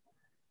look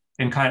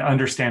and kind of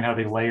understand how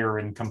they layer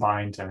and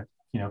combine to,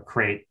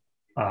 create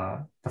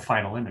the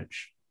final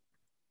image.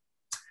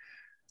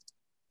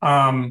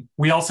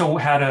 We also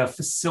had a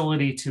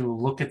facility to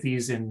look at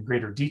these in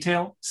greater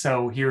detail.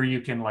 So here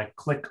you can like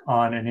click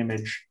on an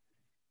image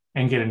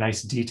and get a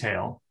nice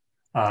detail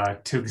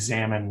to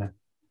examine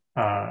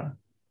a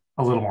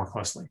little more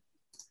closely.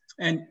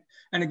 And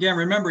again,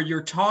 remember,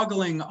 you're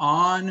toggling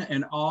on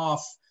and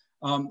off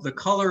the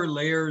color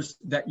layers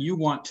that you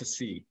want to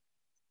see.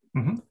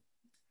 Mm-hmm.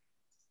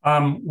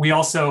 We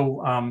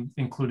also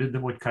included the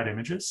woodcut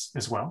images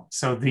as well.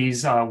 So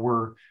these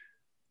were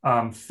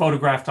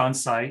photographed on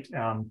site.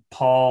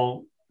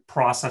 Paul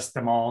processed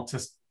them all to,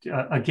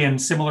 again,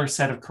 similar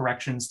set of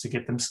corrections to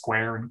get them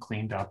square and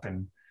cleaned up.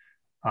 And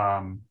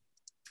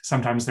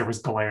sometimes there was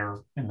glare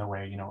in the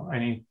way,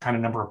 any kind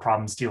of number of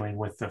problems dealing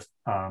with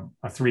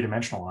a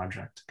three-dimensional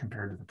object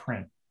compared to the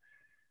print.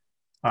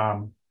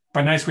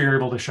 But nice we were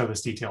able to show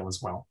this detail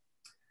as well.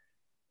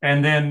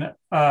 And then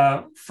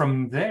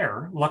from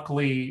there,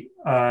 luckily,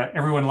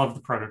 everyone loved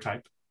the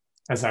prototype,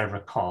 as I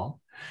recall.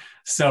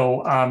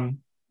 So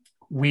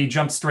we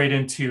jumped straight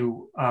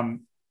into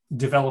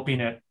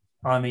developing it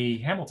on the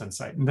Hamilton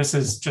site. And this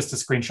is just a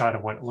screenshot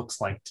of what it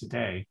looks like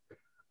today.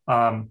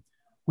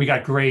 We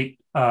got great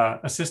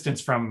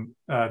assistance from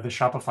the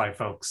Shopify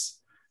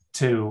folks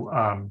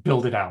to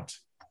build it out,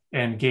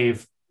 and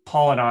gave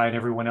Paul and I and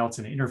everyone else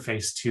an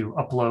interface to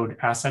upload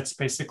assets,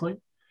 basically,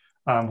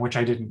 which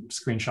I didn't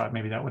screenshot.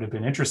 Maybe that would have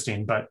been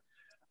interesting, but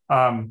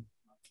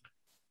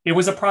it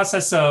was a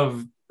process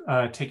of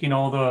taking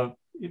all the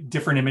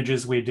different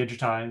images we had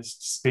digitized,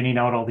 spinning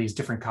out all these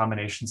different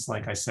combinations,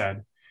 like I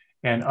said,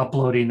 and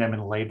uploading them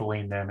and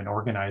labeling them and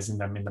organizing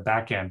them in the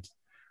back end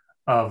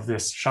of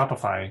this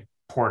Shopify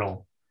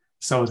portal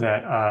so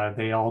that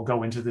they all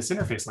go into this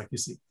interface like you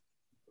see.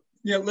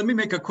 Yeah, let me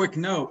make a quick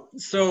note.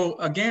 So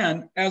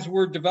again, as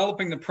we're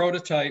developing the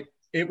prototype,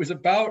 it was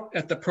about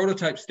at the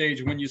prototype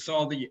stage when you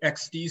saw the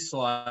XD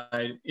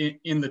slide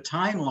in the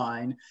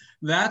timeline.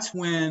 That's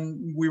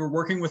when we were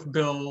working with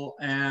Bill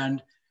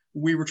and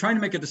we were trying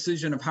to make a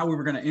decision of how we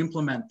were going to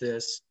implement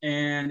this.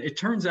 And it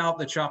turns out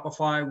that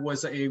Shopify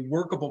was a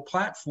workable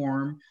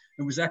platform.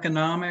 It was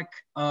economic.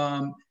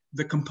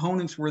 The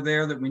components were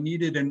there that we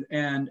needed.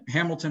 And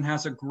Hamilton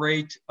has a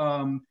great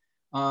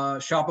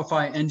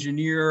Shopify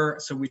engineer.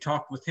 So we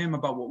talked with him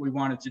about what we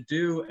wanted to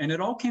do. And it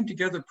all came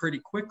together pretty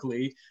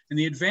quickly. And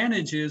the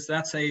advantage is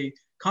that's a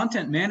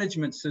content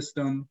management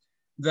system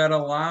that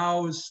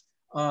allows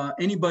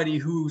anybody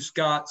who's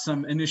got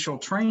some initial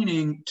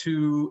training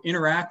to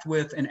interact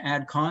with and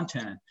add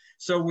content.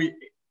 So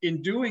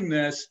in doing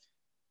this,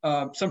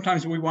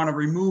 sometimes we want to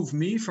remove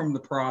me from the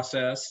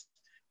process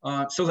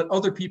so that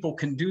other people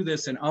can do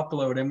this and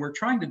upload. And we're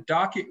trying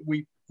to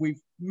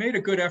we've made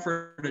a good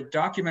effort at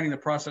documenting the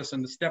process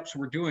and the steps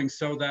we're doing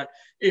so that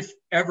if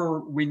ever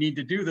we need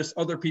to do this,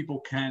 other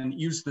people can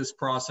use this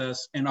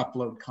process and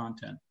upload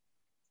content.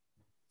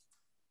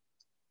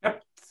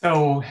 Yep.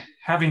 So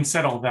having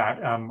said all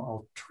that,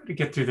 I'll try to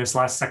get through this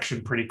last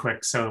section pretty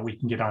quick so that we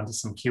can get on to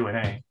some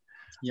Q&A.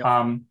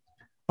 Yep.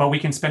 But we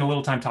can spend a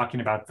little time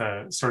talking about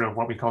the sort of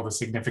what we call the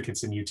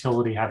significance and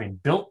utility having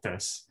built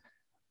this.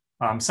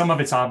 Some of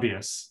it's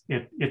obvious.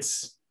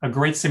 It's a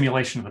great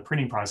simulation of the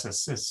printing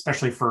process,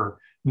 especially for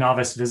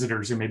novice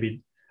visitors who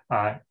maybe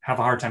have a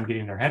hard time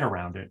getting their head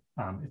around it.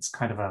 It's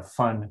kind of a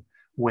fun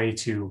way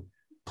to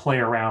play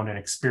around and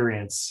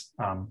experience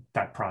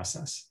that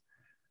process.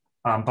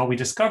 But we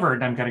discovered,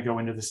 and I'm going to go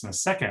into this in a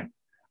second,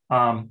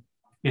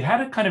 it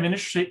had a kind of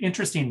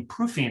interesting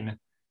proofing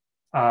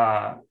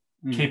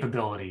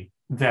capability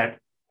that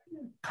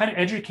kind of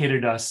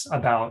educated us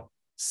about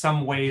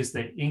some ways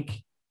that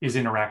ink is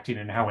interacting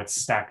and how it's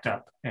stacked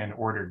up and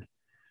ordered.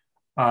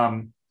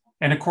 And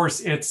of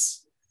course,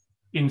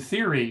 in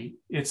theory,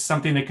 it's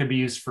something that could be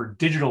used for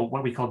digital,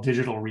 what we call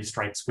digital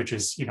restrikes, which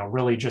is,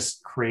 really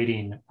just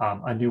creating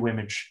a new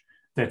image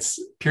that's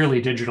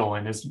purely digital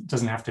and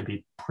doesn't have to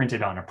be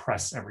printed on a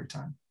press every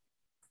time.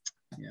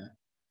 Yeah,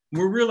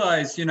 we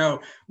realize,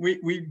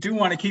 we do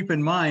want to keep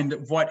in mind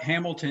what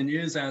Hamilton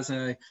is as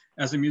a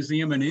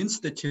museum and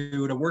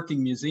institute, a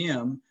working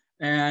museum.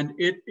 And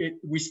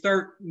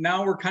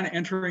now we're kind of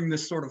entering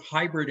this sort of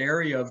hybrid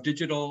area of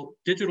digital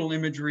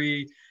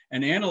imagery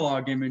and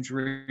analog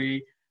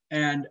imagery.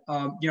 And,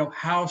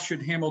 how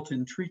should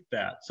Hamilton treat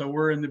that? So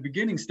we're in the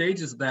beginning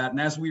stages of that. And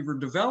as we were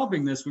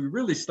developing this, we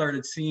really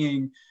started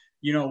seeing,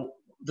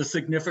 the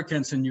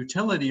significance and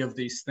utility of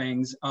these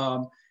things.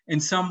 In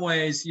some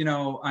ways,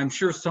 I'm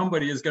sure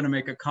somebody is going to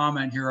make a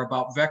comment here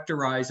about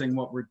vectorizing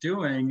what we're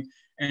doing.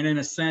 And in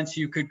a sense,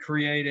 you could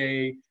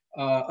create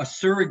a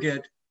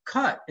surrogate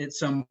cut at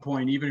some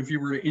point, even if you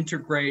were to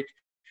integrate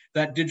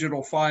that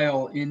digital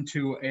file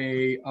into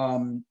a,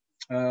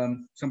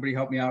 somebody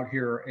help me out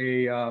here,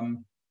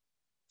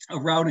 a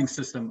routing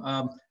system,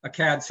 a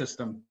CAD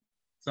system.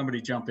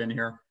 Somebody jump in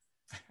here.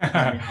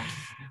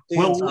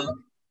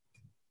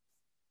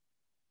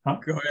 Huh?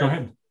 Go ahead. Go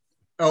ahead.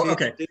 Oh,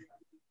 okay.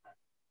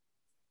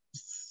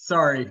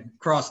 Sorry,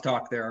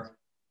 crosstalk there.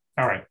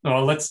 All right.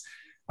 Well, let's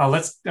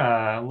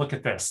look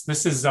at this.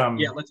 This is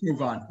yeah. Let's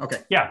move on. Okay.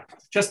 Yeah,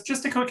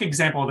 just a quick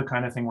example of the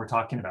kind of thing we're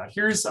talking about.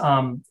 Here's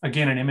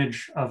again an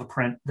image of a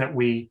print that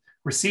we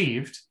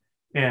received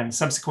and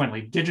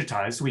subsequently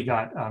digitized. We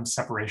got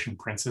separation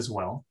prints as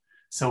well,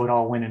 so it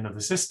all went into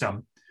the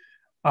system.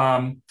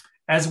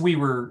 As we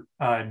were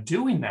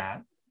doing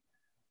that,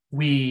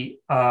 we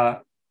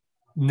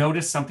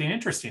noticed something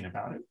interesting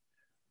about it.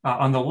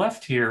 On the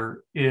left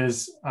here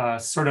is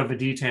sort of a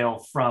detail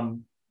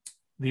from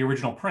the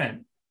original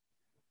print.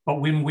 But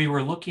when we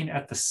were looking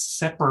at the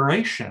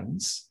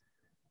separations,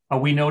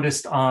 we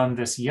noticed on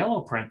this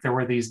yellow print, there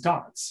were these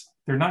dots.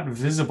 They're not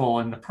visible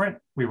in the print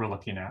we were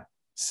looking at.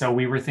 So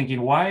we were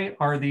thinking, why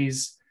are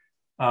these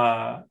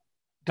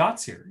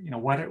dots here? You know,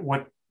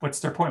 what's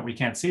their point? We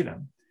can't see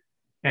them.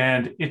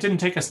 And it didn't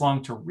take us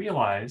long to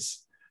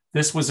realize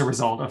this was a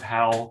result of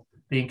how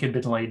the ink had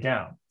been laid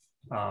down.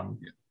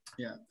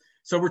 Yeah.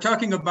 So we're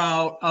talking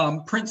about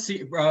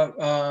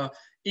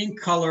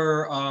ink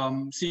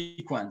color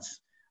sequence.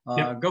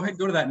 Yep. Go ahead,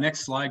 go to that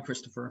next slide,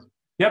 Christopher.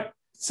 Yep.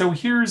 So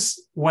here's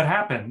what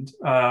happened.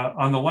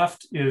 On the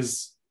left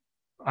is,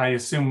 I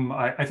assume,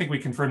 I think we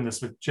confirmed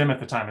this with Jim at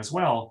the time as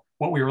well.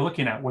 What we were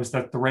looking at was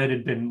that the red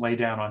had been laid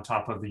down on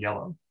top of the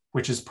yellow,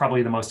 which is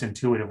probably the most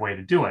intuitive way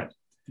to do it.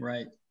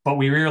 Right. But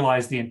we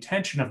realized the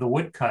intention of the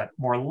woodcut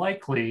more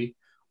likely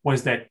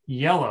was that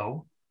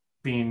yellow,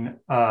 being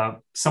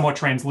somewhat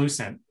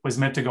translucent, was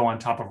meant to go on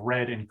top of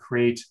red and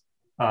create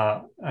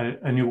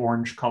a new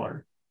orange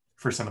color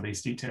for some of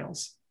these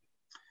details.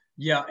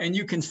 Yeah, and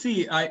you can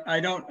see,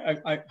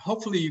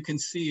 hopefully you can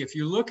see, if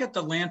you look at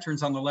the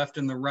lanterns on the left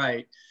and the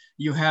right,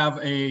 you have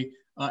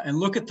and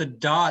look at the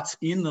dots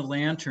in the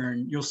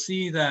lantern, you'll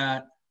see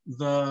that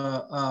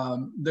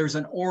there's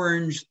an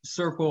orange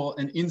circle,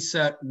 an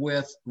inset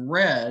with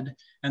red,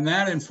 and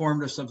that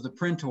informed us of the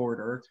print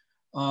order.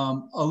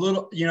 A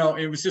little, you know,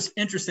 it was just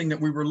interesting that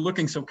we were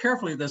looking so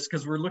carefully at this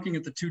because we're looking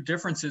at the two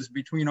differences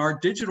between our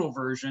digital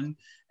version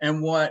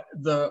and what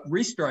the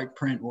restrike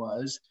print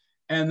was.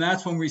 And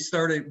that's when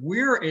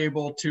we're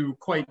able to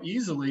quite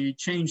easily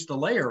change the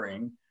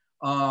layering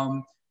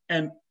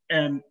and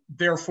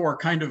therefore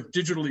kind of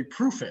digitally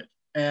proof it.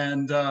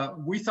 And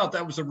we thought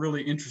that was a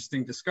really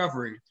interesting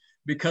discovery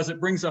because it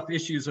brings up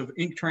issues of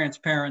ink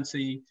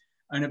transparency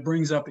and it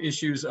brings up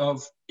issues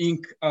of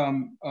ink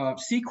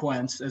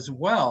sequence as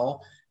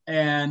well.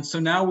 And so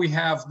now we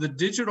have the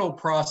digital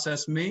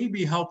process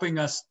maybe helping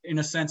us in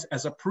a sense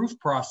as a proof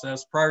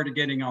process prior to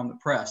getting on the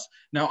press.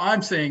 Now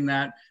I'm saying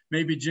that,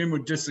 maybe Jim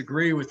would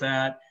disagree with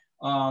that,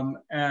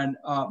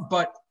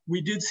 but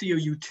we did see a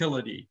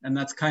utility, and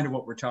that's kind of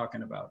what we're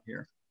talking about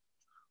here.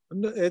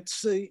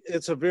 It's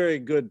a very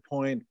good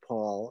point,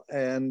 Paul.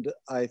 And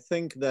I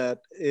think that,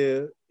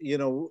 you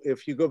know,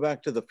 if you go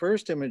back to the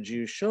first image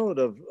you showed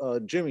of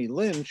Jimmy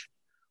Lynch,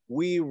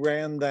 we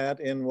ran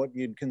that in what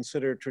you'd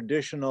consider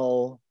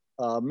traditional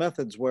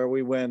methods where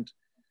we went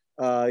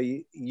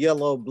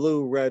yellow,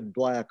 blue, red,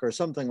 black, or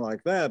something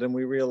like that. And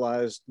we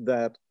realized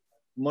that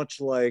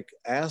much like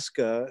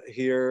ASCA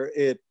here,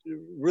 it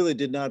really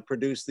did not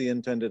produce the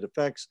intended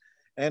effects.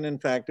 And in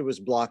fact, it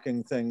was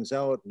blocking things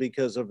out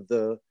because of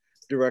the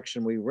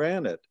direction we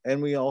ran it.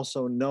 And we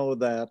also know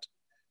that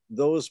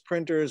those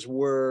printers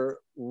were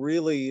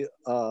really,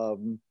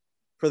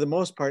 for the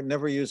most part,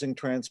 never using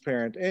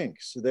transparent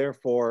inks.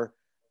 Therefore,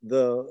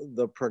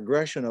 the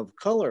progression of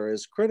color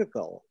is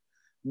critical.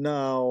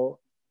 Now,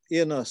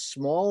 in a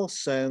small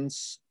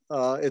sense,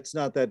 it's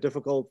not that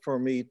difficult for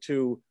me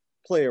to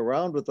play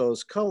around with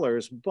those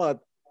colors, but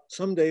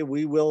someday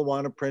we will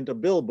want to print a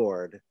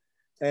billboard.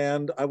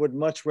 And I would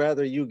much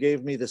rather you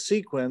gave me the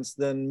sequence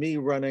than me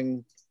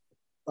running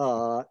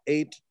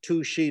 8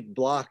 two-sheet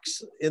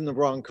blocks in the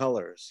wrong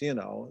colors, you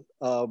know.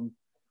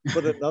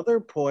 But another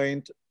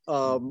point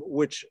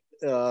which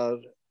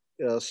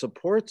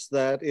supports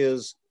that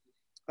is,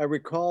 I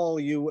recall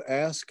you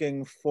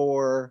asking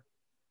for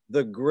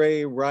the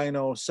gray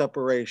rhino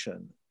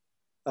separation.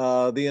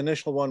 The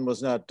initial one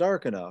was not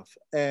dark enough,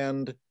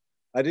 and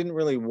I didn't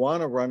really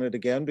want to run it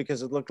again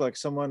because it looked like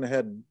someone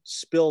had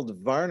spilled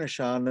varnish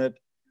on it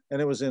and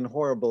it was in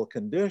horrible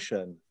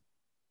condition.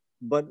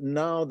 But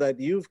now that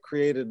you've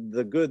created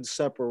the good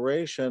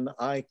separation,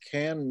 I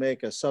can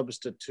make a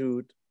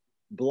substitute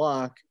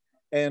block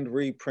and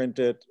reprint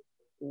it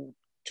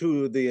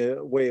to the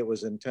way it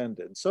was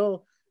intended.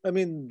 So, I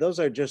mean, those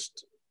are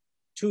just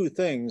two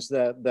things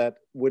that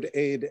would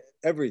aid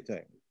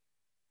everything.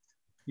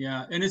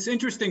 Yeah, and it's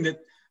interesting that,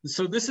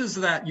 so this is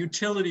that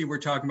utility we're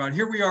talking about.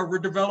 Here we are, we're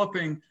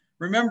developing,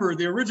 remember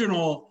the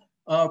original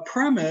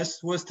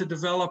premise was to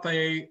develop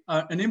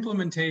an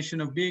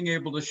implementation of being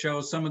able to show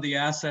some of the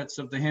assets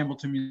of the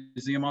Hamilton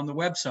Museum on the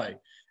website.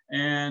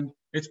 And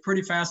it's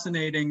pretty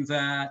fascinating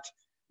that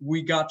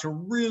we got to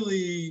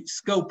really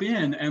scope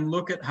in and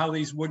look at how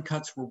these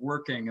woodcuts were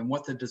working and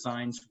what the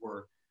designs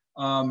were.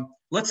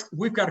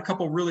 We've got a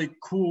couple really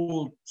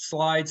cool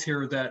slides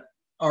here that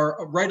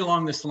are right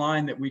along this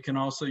line that we can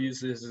also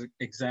use as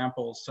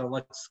examples. So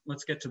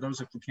let's get to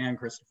those if we can,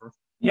 Christopher.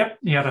 Yep.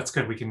 Yeah, that's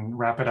good. We can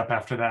wrap it up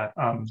after that.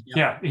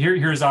 Yeah,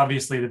 here's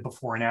obviously the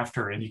before and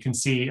after, and you can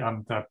see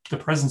the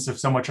presence of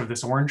so much of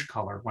this orange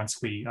color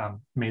once we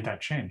made that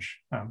change,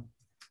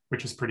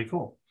 which is pretty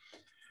cool.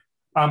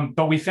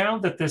 But we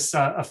found that this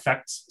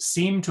effect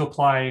seemed to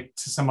apply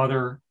to some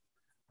other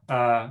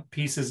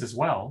pieces as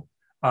well.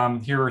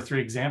 Here are 3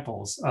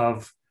 examples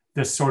of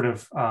this sort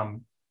of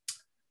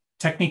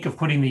technique of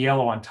putting the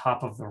yellow on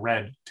top of the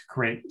red to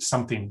create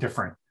something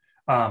different.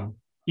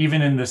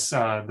 Even in this,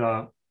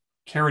 the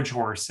carriage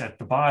horse at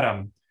the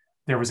bottom,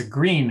 there was a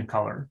green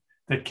color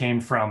that came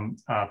from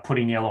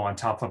putting yellow on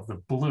top of the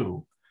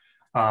blue,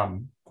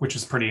 which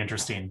is pretty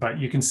interesting. But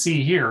you can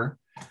see here,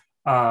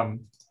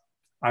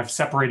 I've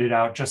separated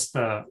out just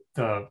the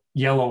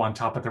yellow on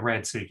top of the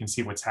red so you can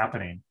see what's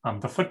happening.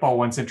 The football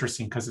one's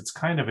interesting because it's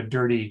kind of a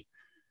dirty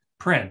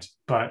print,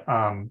 but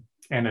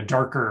and a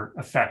darker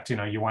effect. You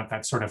know, you want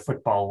that sort of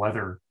football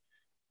leather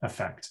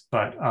effect,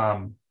 but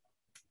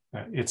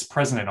it's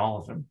present in all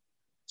of them.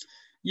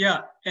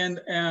 Yeah, and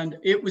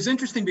it was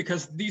interesting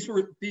because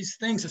these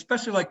things,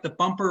 especially like the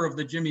bumper of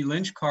the Jimmy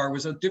Lynch car,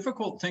 was a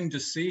difficult thing to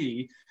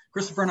see.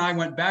 Christopher and I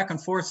went back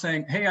and forth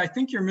saying, hey, I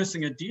think you're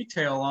missing a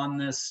detail on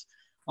this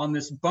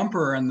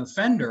bumper and the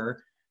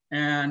fender.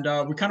 And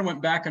we kind of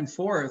went back and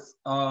forth.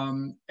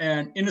 And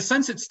in a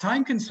sense, it's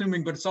time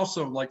consuming, but it's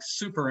also like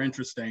super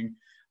interesting.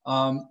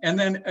 And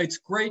then it's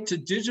great to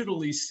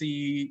digitally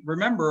see.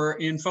 Remember,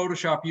 in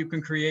Photoshop, you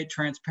can create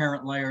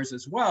transparent layers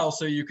as well.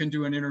 So you can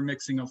do an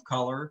intermixing of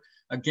color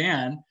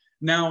again.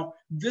 Now,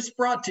 this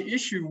brought to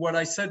issue what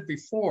I said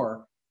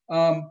before.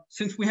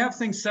 Since we have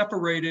things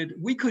separated,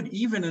 we could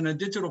even in a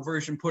digital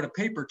version put a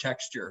paper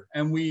texture.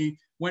 And we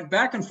went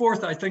back and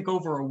forth, I think,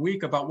 over a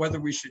week about whether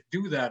we should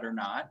do that or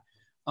not.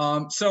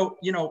 So,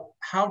 you know,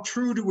 how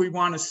true do we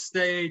want to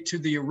stay to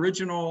the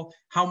original?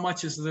 How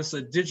much is this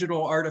a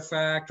digital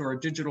artifact or a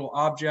digital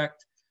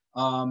object?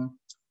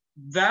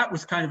 That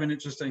was kind of an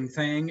interesting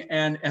thing.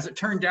 And as it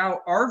turned out,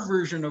 our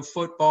version of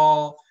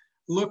football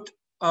looked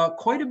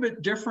quite a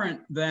bit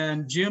different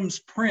than Jim's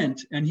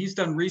print. And he's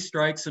done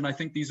restrikes, and I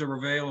think these are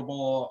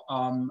available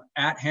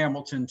at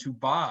Hamilton to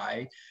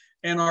buy.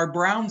 And our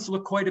browns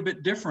look quite a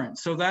bit different.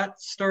 So that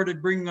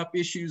started bringing up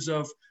issues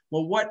of,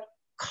 well, what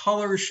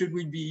color should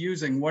we be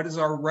using? What is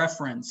our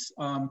reference?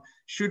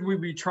 Should we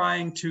be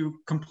trying to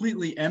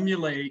completely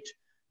emulate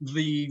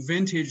the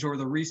vintage or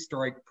the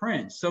restrike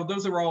print? So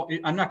those are all,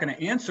 I'm not going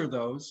to answer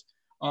those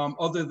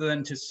other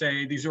than to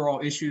say these are all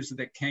issues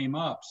that came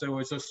up. So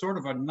it's a sort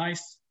of a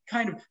nice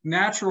kind of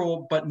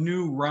natural but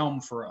new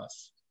realm for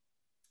us.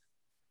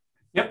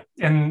 Yep,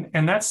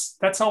 and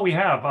that's all we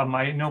have.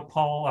 I know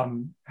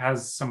Paul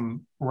has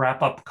some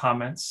wrap-up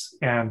comments,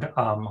 and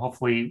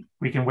hopefully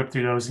we can whip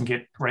through those and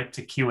get right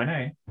to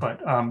Q&A.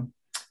 But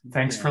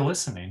thanks for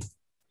listening.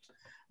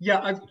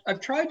 Yeah,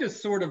 I've tried to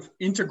sort of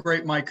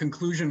integrate my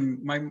concluding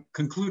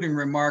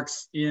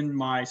remarks in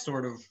my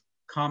sort of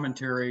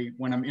commentary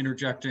when I'm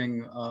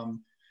interjecting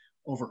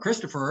over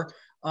Christopher.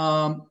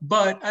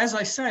 But as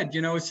I said,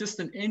 you know, it's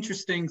just an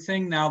interesting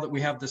thing now that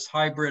we have this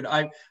hybrid.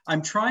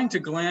 I'm trying to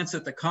glance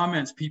at the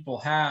comments people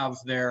have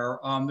there.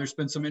 There's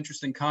been some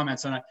interesting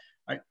comments, and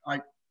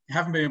I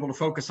haven't been able to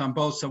focus on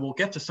both, so we'll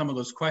get to some of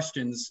those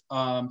questions.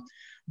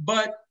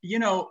 But, you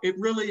know, it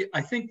really,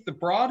 I think the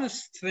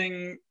broadest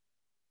thing,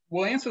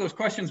 we'll answer those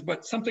questions,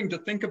 but something to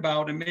think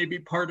about and maybe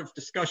part of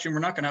discussion. We're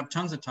not going to have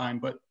tons of time,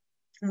 but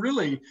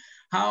really,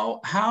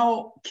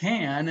 how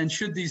can and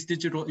should these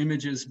digital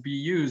images be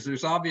used?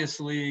 There's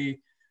obviously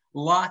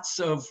lots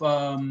of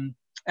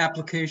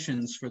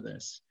applications for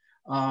this.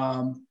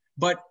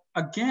 But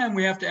again,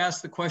 we have to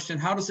ask the question,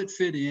 how does it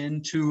fit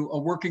into a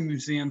working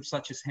museum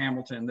such as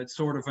Hamilton that's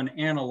sort of an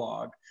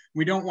analog?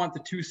 We don't want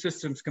the two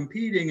systems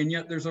competing, and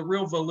yet there's a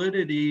real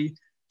validity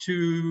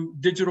to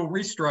digital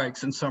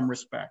restrikes in some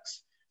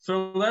respects.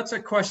 So that's a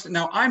question.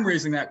 Now I'm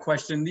raising that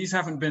question. These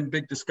haven't been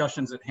big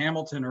discussions at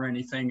Hamilton or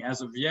anything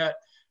as of yet,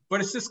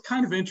 but it's just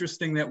kind of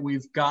interesting that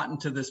we've gotten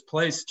to this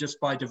place just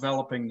by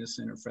developing this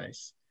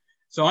interface.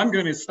 So I'm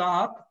going to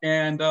stop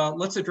and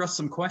let's address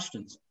some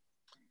questions.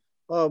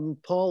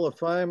 Paul,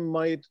 if I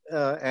might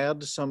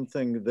add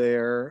something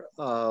there,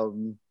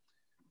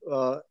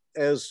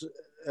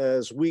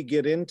 as we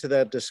get into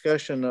that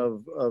discussion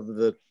of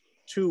the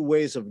two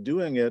ways of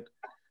doing it,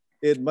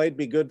 it might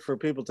be good for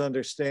people to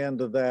understand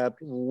that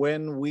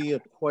when we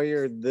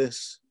acquired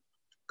this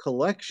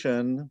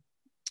collection,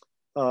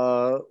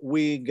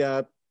 we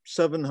got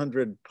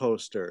 700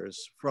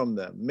 posters from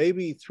them,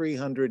 maybe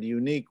 300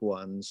 unique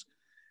ones,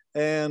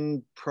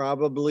 and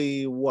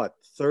probably, what,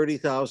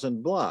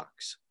 30,000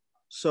 blocks.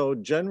 So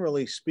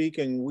generally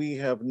speaking, we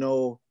have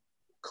no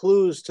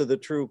clues to the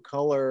true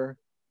color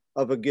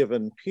of a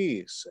given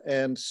piece.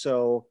 And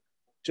so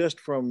just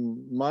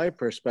from my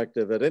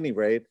perspective, at any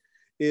rate,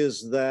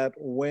 is that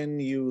when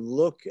you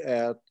look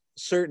at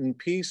certain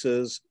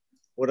pieces,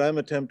 what I'm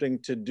attempting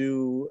to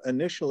do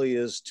initially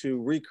is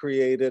to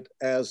recreate it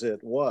as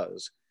it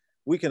was.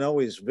 We can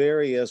always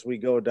vary as we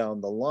go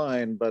down the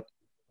line, but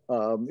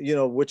You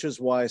know, which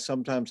is why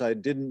sometimes I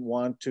didn't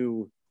want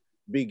to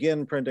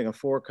begin printing a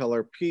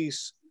 4-color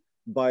piece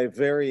by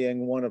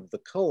varying one of the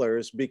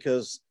colors,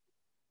 because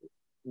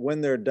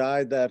when they're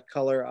dyed that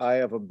color, I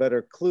have a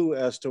better clue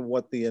as to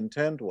what the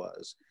intent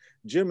was.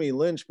 Jimmy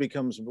Lynch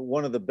becomes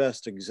one of the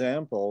best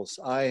examples.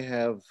 I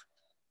have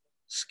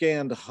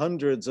scanned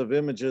hundreds of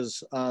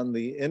images on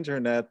the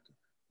internet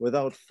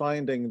without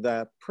finding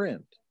that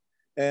print.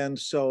 And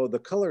so the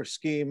color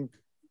scheme,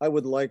 I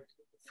would like,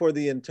 for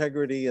the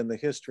integrity and the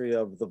history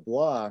of the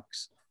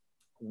blocks.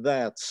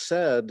 That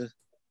said,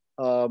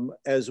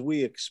 as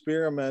we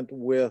experiment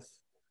with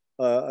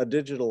a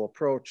digital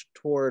approach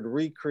toward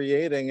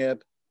recreating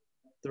it,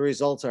 the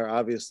results are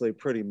obviously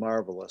pretty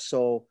marvelous.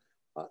 So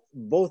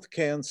both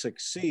can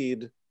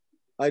succeed.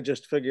 I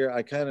just figure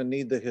I kind of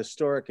need the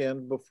historic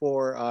end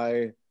before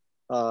I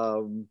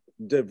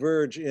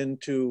diverge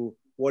into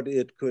what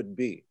it could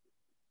be.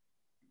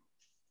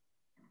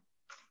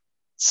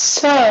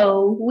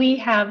 So we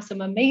have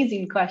some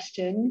amazing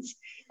questions,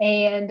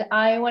 and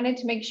I wanted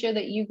to make sure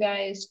that you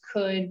guys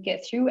could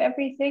get through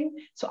everything.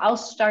 So I'll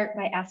start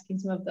by asking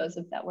some of those,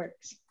 if that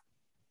works.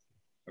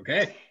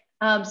 Okay.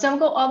 Some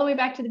go all the way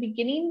back to the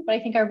beginning, but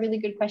I think are really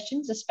good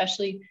questions,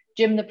 especially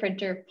Jim the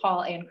printer,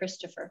 Paul, and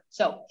Christopher.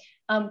 So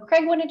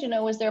Craig wanted to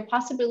know, is there a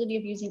possibility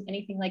of using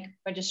anything like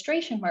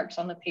registration marks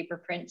on the paper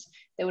prints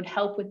that would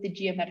help with the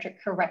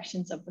geometric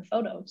corrections of the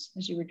photos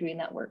as you were doing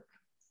that work?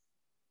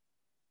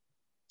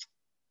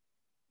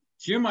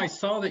 Jim, I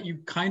saw that you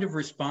kind of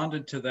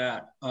responded to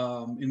that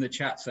in the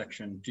chat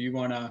section. Do you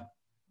want to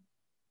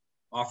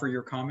offer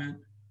your comment?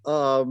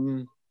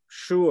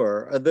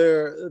 Sure.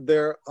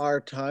 There are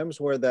times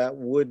where that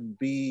would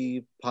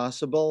be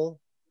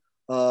possible.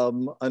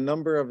 A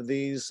number of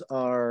these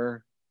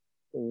are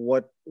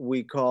what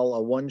we call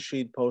a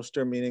one-sheet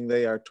poster, meaning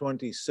they are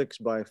 26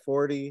 by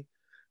 40.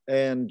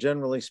 And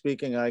generally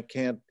speaking, I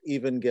can't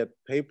even get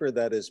paper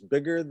that is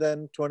bigger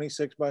than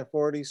 26 by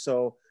 40.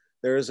 So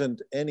there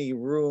isn't any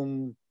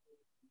room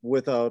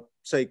without,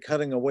 say,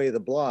 cutting away the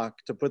block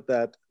to put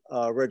that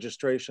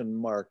registration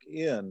mark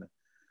in.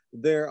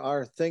 There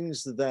are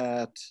things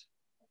that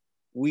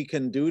we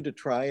can do to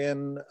try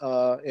and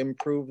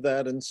improve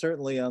that. And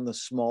certainly on the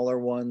smaller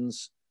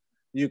ones,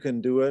 you can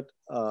do it.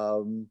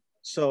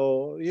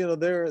 So, you know,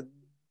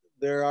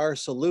 there are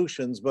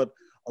solutions, but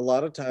a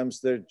lot of times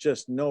there's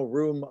just no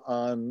room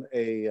on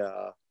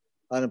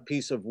a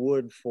piece of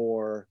wood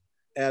for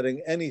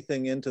adding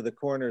anything into the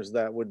corners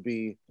that would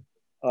be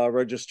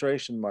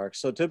registration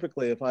marks. So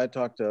typically if I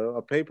talk to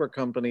a paper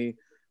company,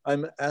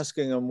 I'm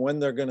asking them when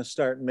they're going to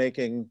start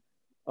making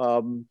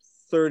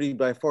 30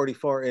 by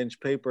 44 inch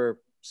paper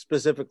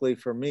specifically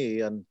for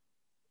me, and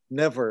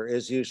never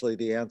is usually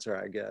the answer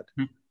I get.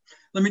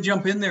 Let me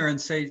jump in there and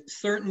say,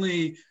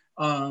 certainly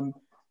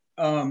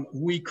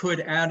we could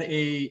add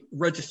a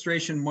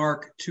registration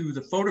mark to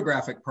the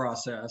photographic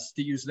process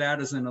to use that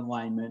as an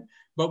alignment,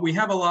 but we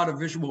have a lot of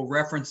visual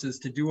references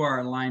to do our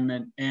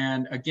alignment.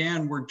 And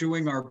again, we're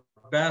doing our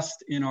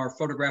best in our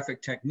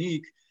photographic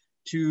technique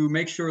to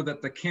make sure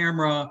that the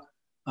camera,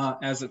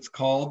 as it's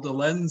called, the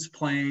lens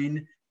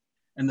plane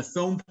and the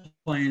film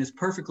plane is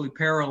perfectly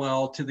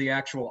parallel to the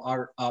actual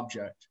art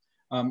object.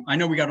 I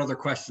know we got other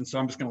questions, so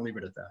I'm just gonna leave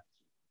it at that.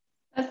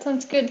 That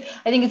sounds good.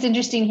 I think it's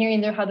interesting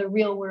hearing there how the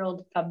real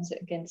world comes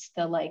against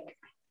the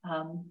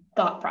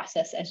thought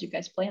process as you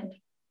guys planned.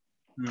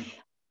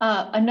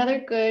 Another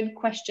good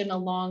question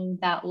along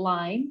that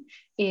line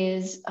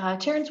is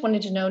Terrence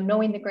wanted to know,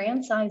 knowing the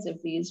grand size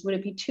of these, would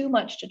it be too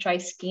much to try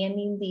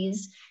scanning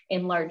these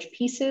in large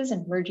pieces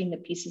and merging the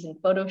pieces in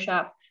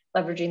Photoshop,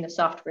 leveraging the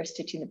software,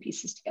 stitching the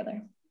pieces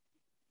together?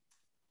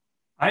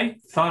 I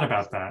thought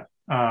about that.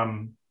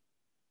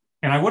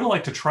 And I would have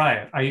liked to try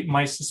it.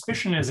 My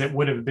suspicion is it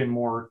would have been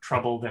more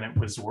trouble than it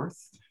was worth.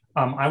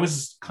 I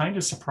was kind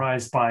of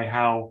surprised by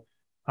how,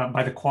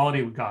 by the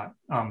quality we got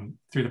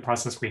through the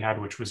process we had,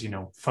 which was, you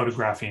know,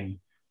 photographing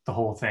the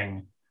whole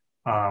thing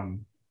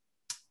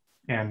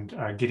and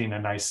getting a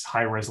nice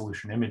high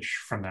resolution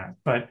image from that.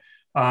 But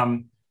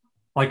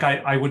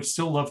I would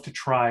still love to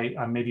try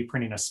maybe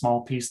printing a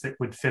small piece that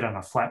would fit on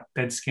a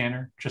flatbed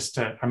scanner.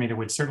 It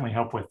would certainly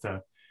help with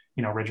the,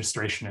 you know,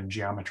 registration and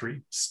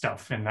geometry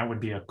stuff. And that would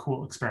be a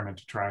cool experiment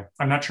to try.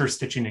 I'm not sure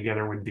stitching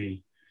together would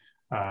be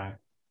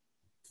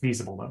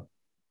feasible though.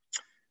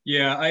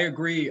 Yeah, I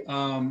agree.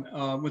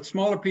 With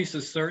smaller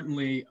pieces,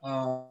 certainly.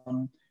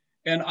 And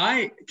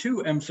I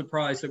too am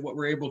surprised at what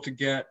we're able to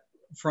get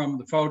from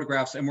the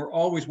photographs. And we're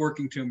always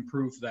working to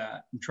improve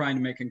that and trying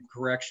to make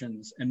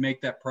corrections and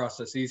make that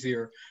process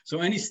easier.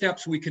 So any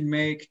steps we can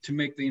make to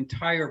make the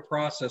entire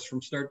process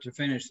from start to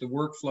finish, the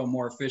workflow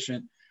more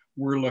efficient,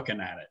 we're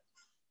looking at it.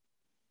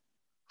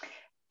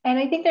 And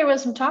I think there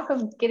was some talk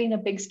of getting a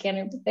big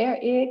scanner, but they're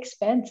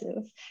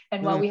expensive.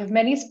 And while we have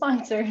many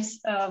sponsors,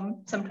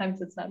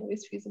 sometimes it's not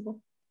always feasible.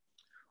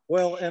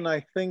 Well, and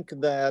I think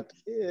that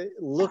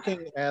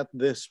looking at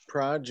this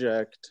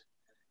project,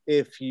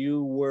 if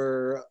you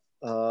were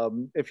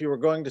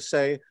going to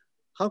say,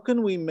 how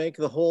can we make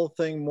the whole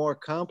thing more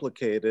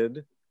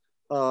complicated?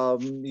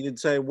 You'd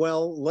say,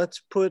 well,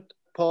 let's put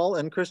Paul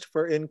and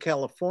Christopher in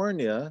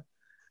California,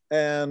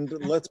 and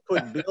let's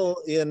put Bill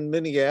in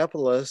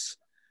Minneapolis,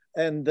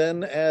 and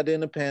then add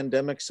in a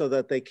pandemic so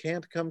that they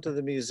can't come to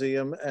the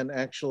museum and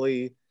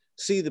actually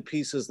see the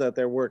pieces that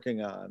they're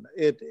working on.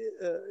 It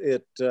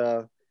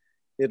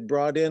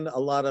brought in a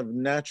lot of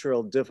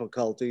natural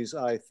difficulties,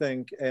 I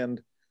think,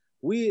 and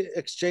we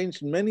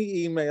exchanged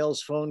many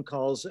emails, phone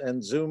calls,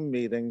 and Zoom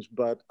meetings,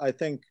 but I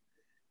think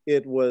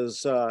it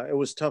was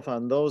tough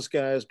on those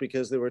guys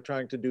because they were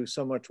trying to do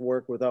so much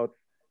work without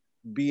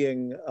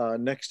being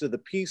next to the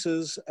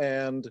pieces,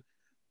 and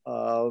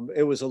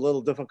it was a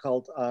little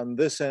difficult on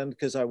this end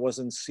because I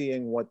wasn't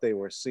seeing what they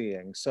were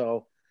seeing.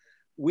 So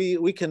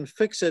we can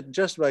fix it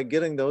just by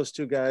getting those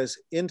two guys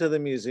into the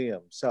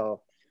museum.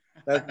 So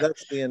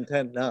that's the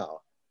intent now.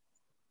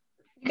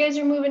 You guys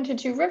are moving to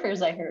Two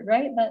Rivers, I heard,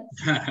 right?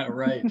 That's...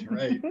 right.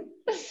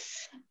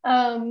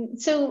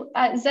 So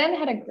Zen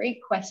had a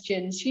great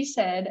question. She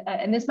said,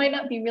 and this might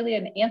not be really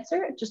an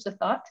answer, just a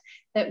thought,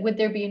 that would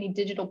there be any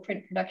digital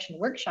print production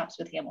workshops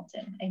with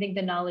Hamilton? I think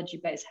the knowledge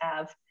you guys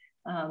have,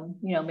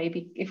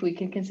 maybe if we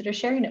can consider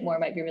sharing it more,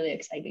 it might be really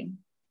exciting.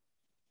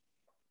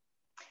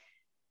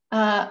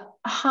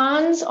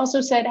 Hans also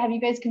said, have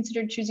you guys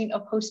considered choosing a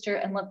poster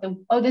and let the,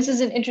 this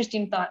is an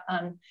interesting thought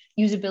on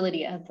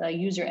usability at the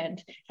user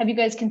end. Have you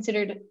guys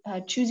considered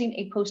choosing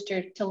a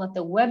poster to let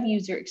the web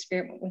user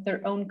experiment with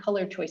their own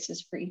color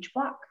choices for each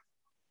block?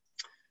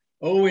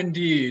 Oh,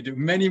 indeed.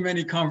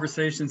 Many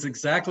conversations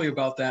exactly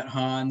about that,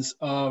 Hans.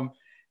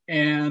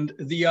 And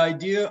the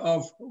idea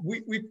of,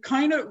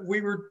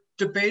 we were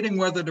debating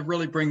whether to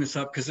really bring this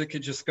up because it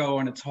could just go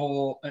on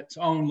its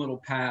own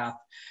little path.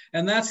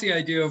 And that's the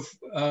idea of,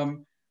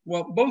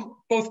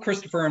 both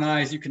Christopher and I,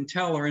 as you can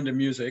tell, are into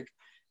music.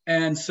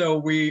 And so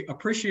we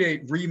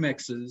appreciate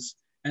remixes.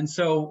 And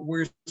so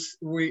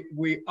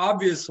we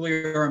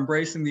obviously are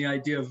embracing the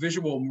idea of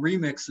visual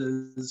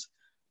remixes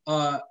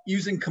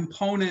using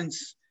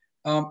components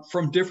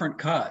from different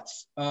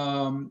cuts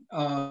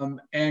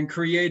and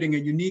creating a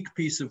unique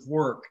piece of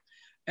work.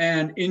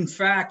 And in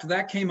fact,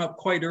 that came up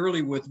quite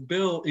early with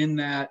Bill in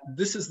that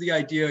this is the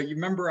idea. You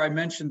remember I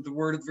mentioned the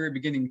word at the very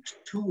beginning,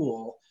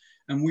 tool.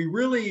 And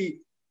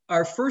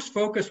our first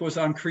focus was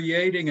on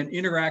creating an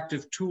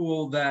interactive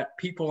tool that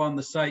people on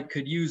the site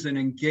could use and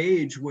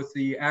engage with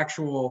the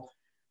actual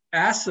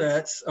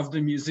assets of the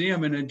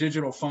museum in a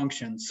digital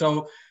function.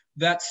 So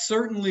that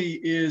certainly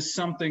is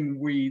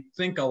something we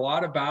think a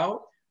lot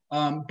about.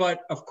 But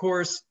of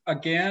course,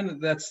 again,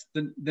 that's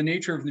the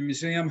nature of the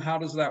museum. How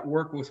does that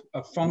work with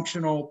a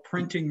functional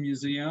printing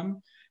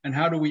museum? And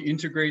how do we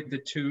integrate the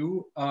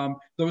two?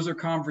 Those are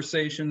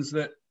conversations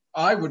that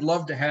I would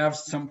love to have at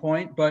some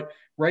point, but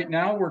right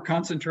now we're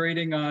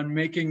concentrating on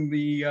making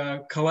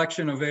the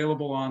collection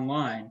available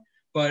online.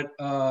 But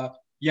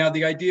yeah,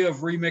 the idea of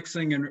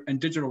remixing and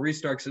digital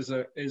restarts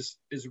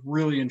is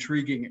really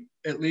intriguing,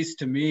 at least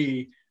to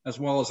me, as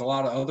well as a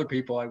lot of other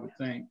people, I would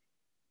think.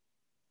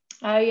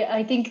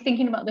 I think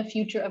thinking about the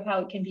future of how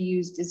it can be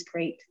used is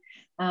great.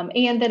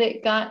 And that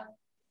it got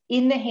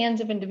in the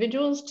hands of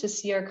individuals to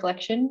see our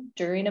collection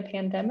during a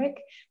pandemic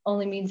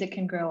only means it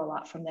can grow a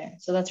lot from there.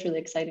 So that's really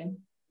exciting.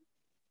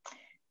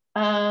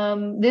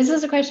 This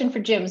is a question for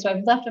Jim. So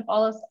I've left up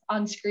all this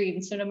on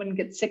screen so no one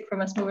gets sick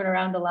from us moving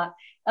around a lot.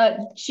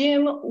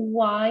 Jim,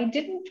 why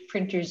didn't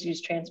printers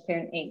use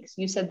transparent inks?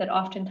 You said that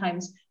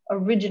oftentimes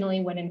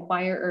originally when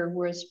Inquirer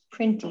was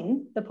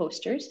printing the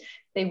posters,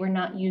 they were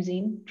not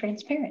using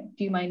transparent.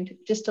 Do you mind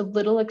just a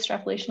little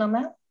extrapolation on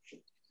that?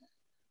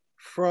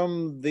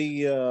 From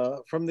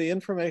the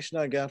information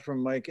I got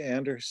from Mike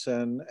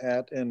Anderson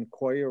at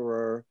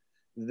Inquirer,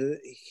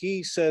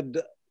 he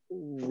said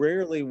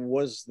rarely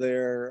was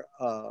there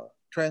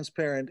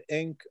transparent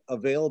ink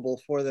available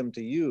for them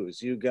to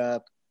use. You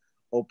got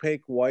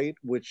opaque white,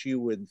 which you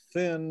would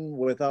thin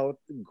without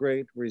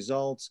great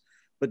results.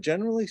 But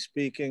generally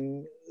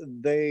speaking,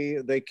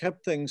 they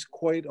kept things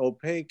quite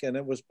opaque, and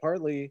it was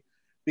partly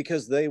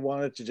because they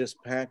wanted to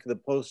just pack the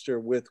poster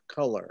with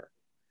color.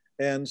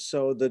 And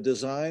so the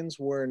designs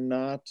were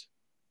not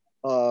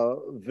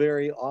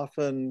very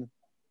often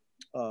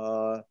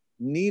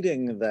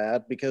needing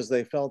that, because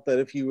they felt that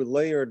if you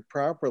layered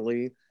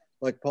properly,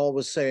 like Paul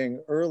was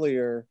saying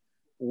earlier,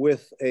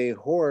 with a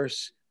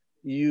horse,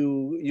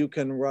 you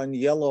can run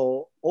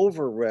yellow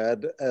over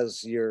red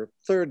as your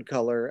third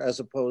color, as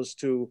opposed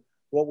to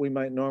what we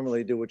might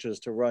normally do, which is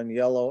to run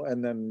yellow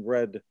and then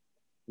red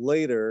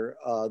later.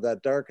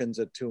 That darkens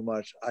it too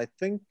much. I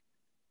think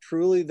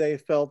truly they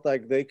felt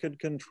like they could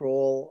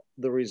control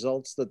the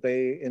results that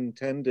they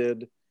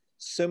intended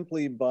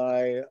simply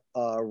by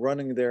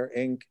running their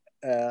ink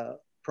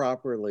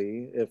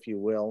properly, if you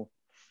will,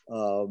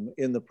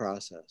 in the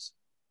process.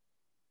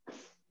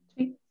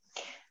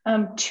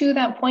 To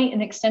that point,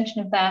 an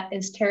extension of that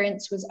is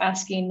Terrence was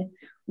asking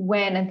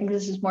when, I think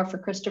this is more for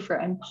Christopher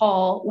and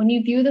Paul, when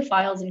you view the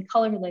files in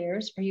color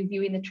layers, are you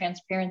viewing the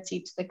transparency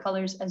to the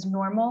colors as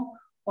normal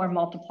or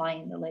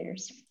multiplying the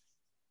layers?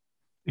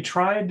 We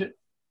tried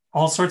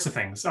all sorts of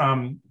things.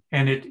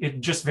 And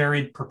it just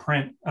varied per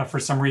print. For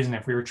some reason,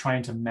 if we were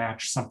trying to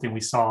match something we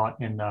saw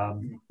in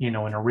an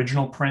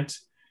original print,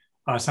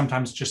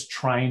 sometimes just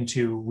trying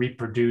to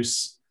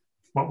reproduce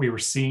what we were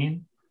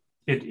seeing,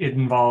 it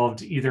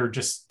involved either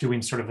just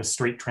doing sort of a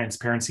straight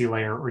transparency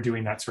layer or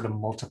doing that sort of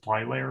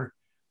multiply layer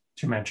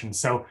to mention.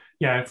 So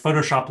yeah,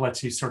 Photoshop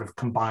lets you sort of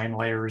combine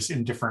layers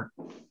in different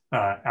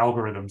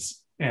algorithms,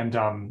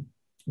 and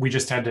we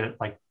just had to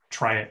like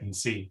try it and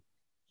see.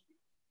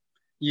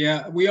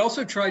 Yeah, we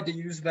also tried to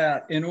use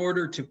that in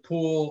order to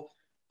pull,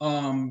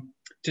 to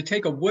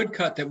take a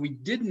woodcut that we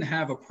didn't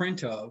have a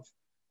print of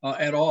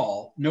at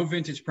all, no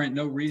vintage print,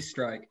 no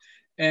restrike,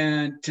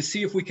 and to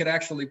see if we could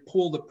actually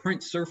pull the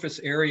print surface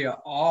area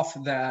off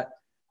that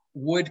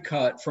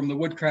woodcut from the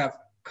woodcraft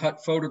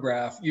cut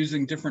photograph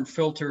using different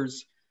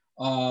filters,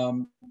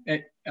 a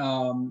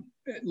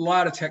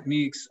lot of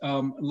techniques,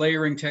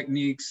 layering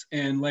techniques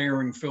and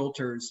layering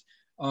filters.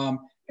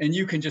 And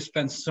you can just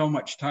spend so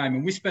much time,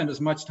 and we spent as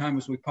much time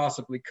as we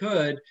possibly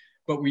could,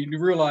 but we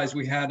realized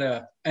we had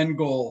an end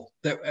goal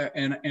that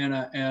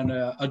and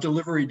a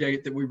delivery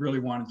date that we really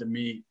wanted to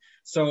meet.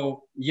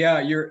 So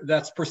yeah,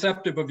 that's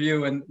perceptive of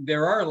you, and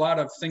there are a lot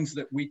of things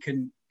that we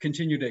can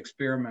continue to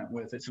experiment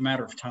with. It's a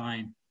matter of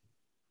time.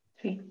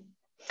 Sweet.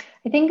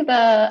 I think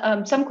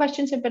some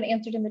questions have been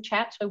answered in the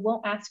chat, so I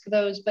won't ask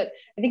those, but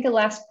I think the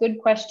last good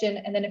question,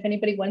 and then if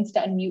anybody wants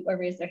to unmute or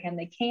raise their hand,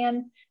 they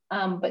can.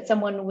 But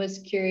someone was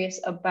curious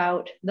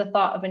about the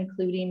thought of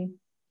including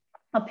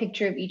a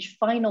picture of each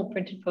final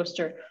printed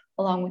poster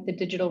along with the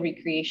digital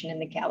recreation in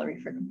the gallery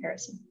for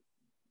comparison.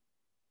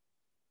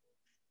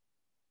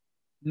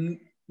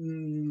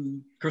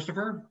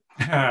 Christopher?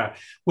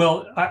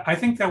 Well, I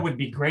think that would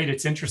be great.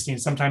 It's interesting.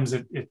 Sometimes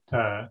it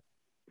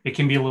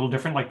can be a little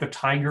different. Like the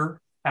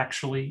tiger,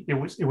 actually, it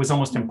was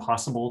almost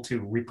impossible to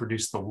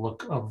reproduce the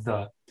look of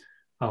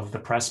the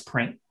press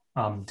print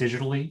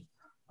digitally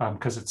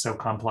because it's so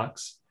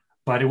complex.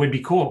 But it would be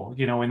cool,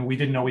 and we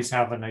didn't always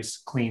have a nice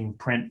clean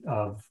print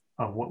of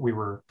what we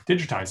were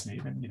digitizing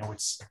even,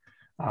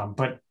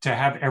 but to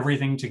have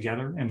everything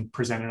together and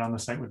present it on the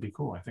site would be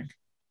cool, I think.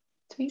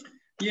 Sweet.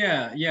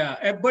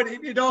 Yeah. But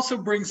it also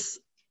brings,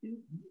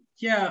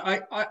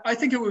 I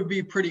think it would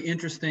be pretty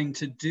interesting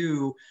to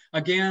do.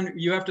 Again,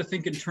 you have to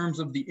think in terms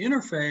of the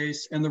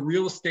interface and the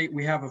real estate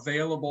we have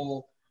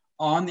available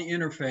on the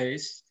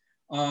interface,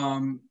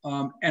 and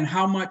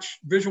how much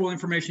visual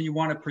information you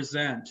want to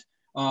present.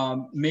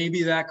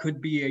 Maybe that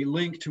could be a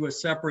link to a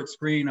separate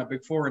screen, a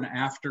before and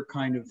after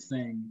kind of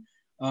thing.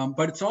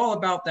 But it's all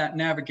about that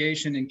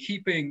navigation and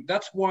keeping,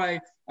 that's why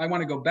I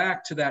want to go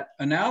back to that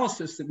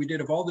analysis that we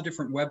did of all the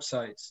different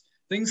websites.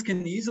 Things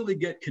can easily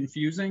get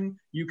confusing.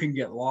 You can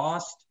get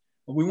lost.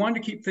 We wanted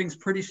to keep things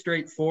pretty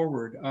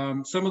straightforward.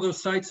 Some of those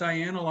sites I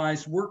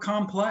analyzed were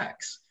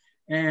complex,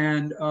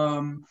 and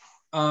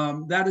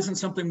that isn't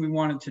something we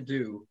wanted to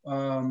do.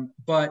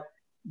 But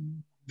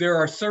there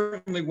are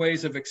certainly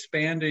ways of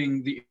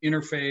expanding the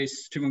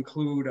interface to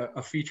include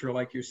a feature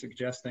like you're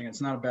suggesting. It's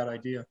not a bad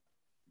idea.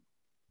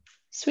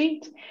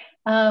 Sweet.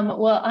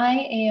 Well, I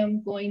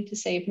am going to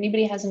say if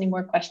anybody has any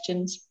more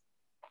questions,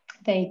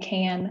 they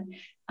can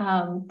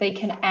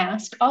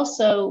ask.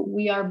 Also,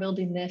 we are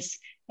building this,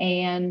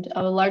 and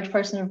a large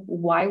portion of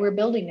why we're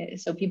building it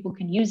is so people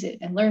can use it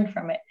and learn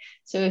from it.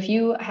 So if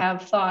you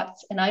have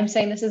thoughts, and I'm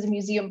saying this as a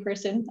museum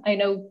person, I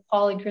know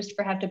Paul and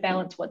Christopher have to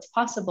balance what's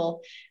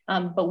possible,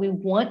 but we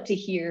want to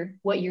hear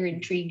what you're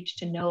intrigued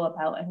to know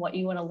about and what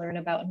you want to learn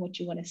about and what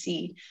you want to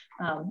see.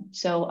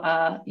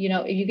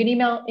 You can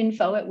email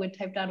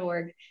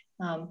info@woodtype.org,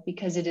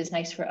 because it is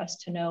nice for us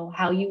to know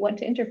how you want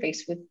to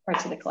interface with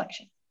parts of the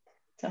collection.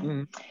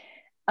 So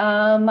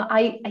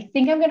I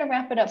think I'm going to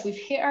wrap it up. We've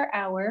hit our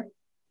hour.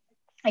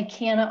 I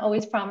cannot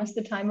always promise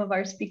the time of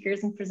our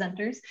speakers and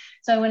presenters.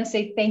 So I want to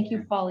say thank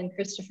you, Paul and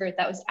Christopher.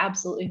 That was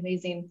absolutely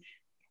amazing.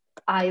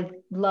 I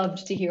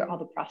loved to hear all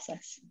the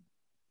process.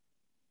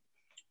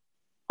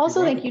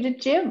 Also, thank you to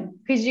Jim,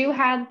 because you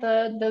had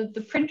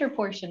the printer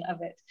portion of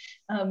it.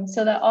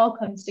 So that all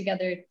comes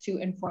together to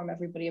inform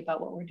everybody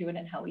about what we're doing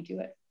and how we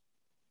do it.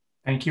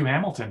 Thank you,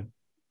 Hamilton.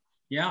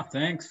 Yeah,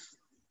 thanks.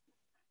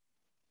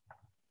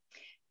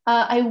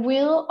 I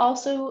will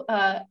also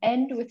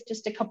end with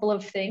just a couple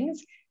of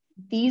things.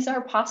 These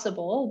are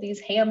possible,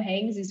 these ham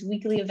hangs, these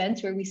weekly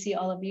events where we see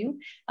all of you,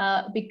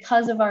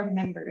 because of our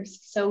members.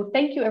 So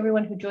thank you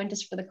everyone who joined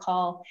us for the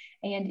call.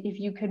 And if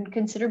you can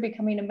consider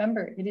becoming a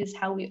member, it is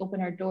how we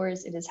open our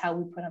doors. It is how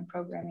we put on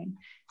programming.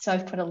 So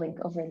I've put a link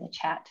over in the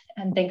chat.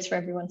 And thanks for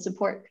everyone's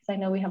support, because I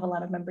know we have a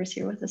lot of members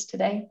here with us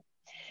today.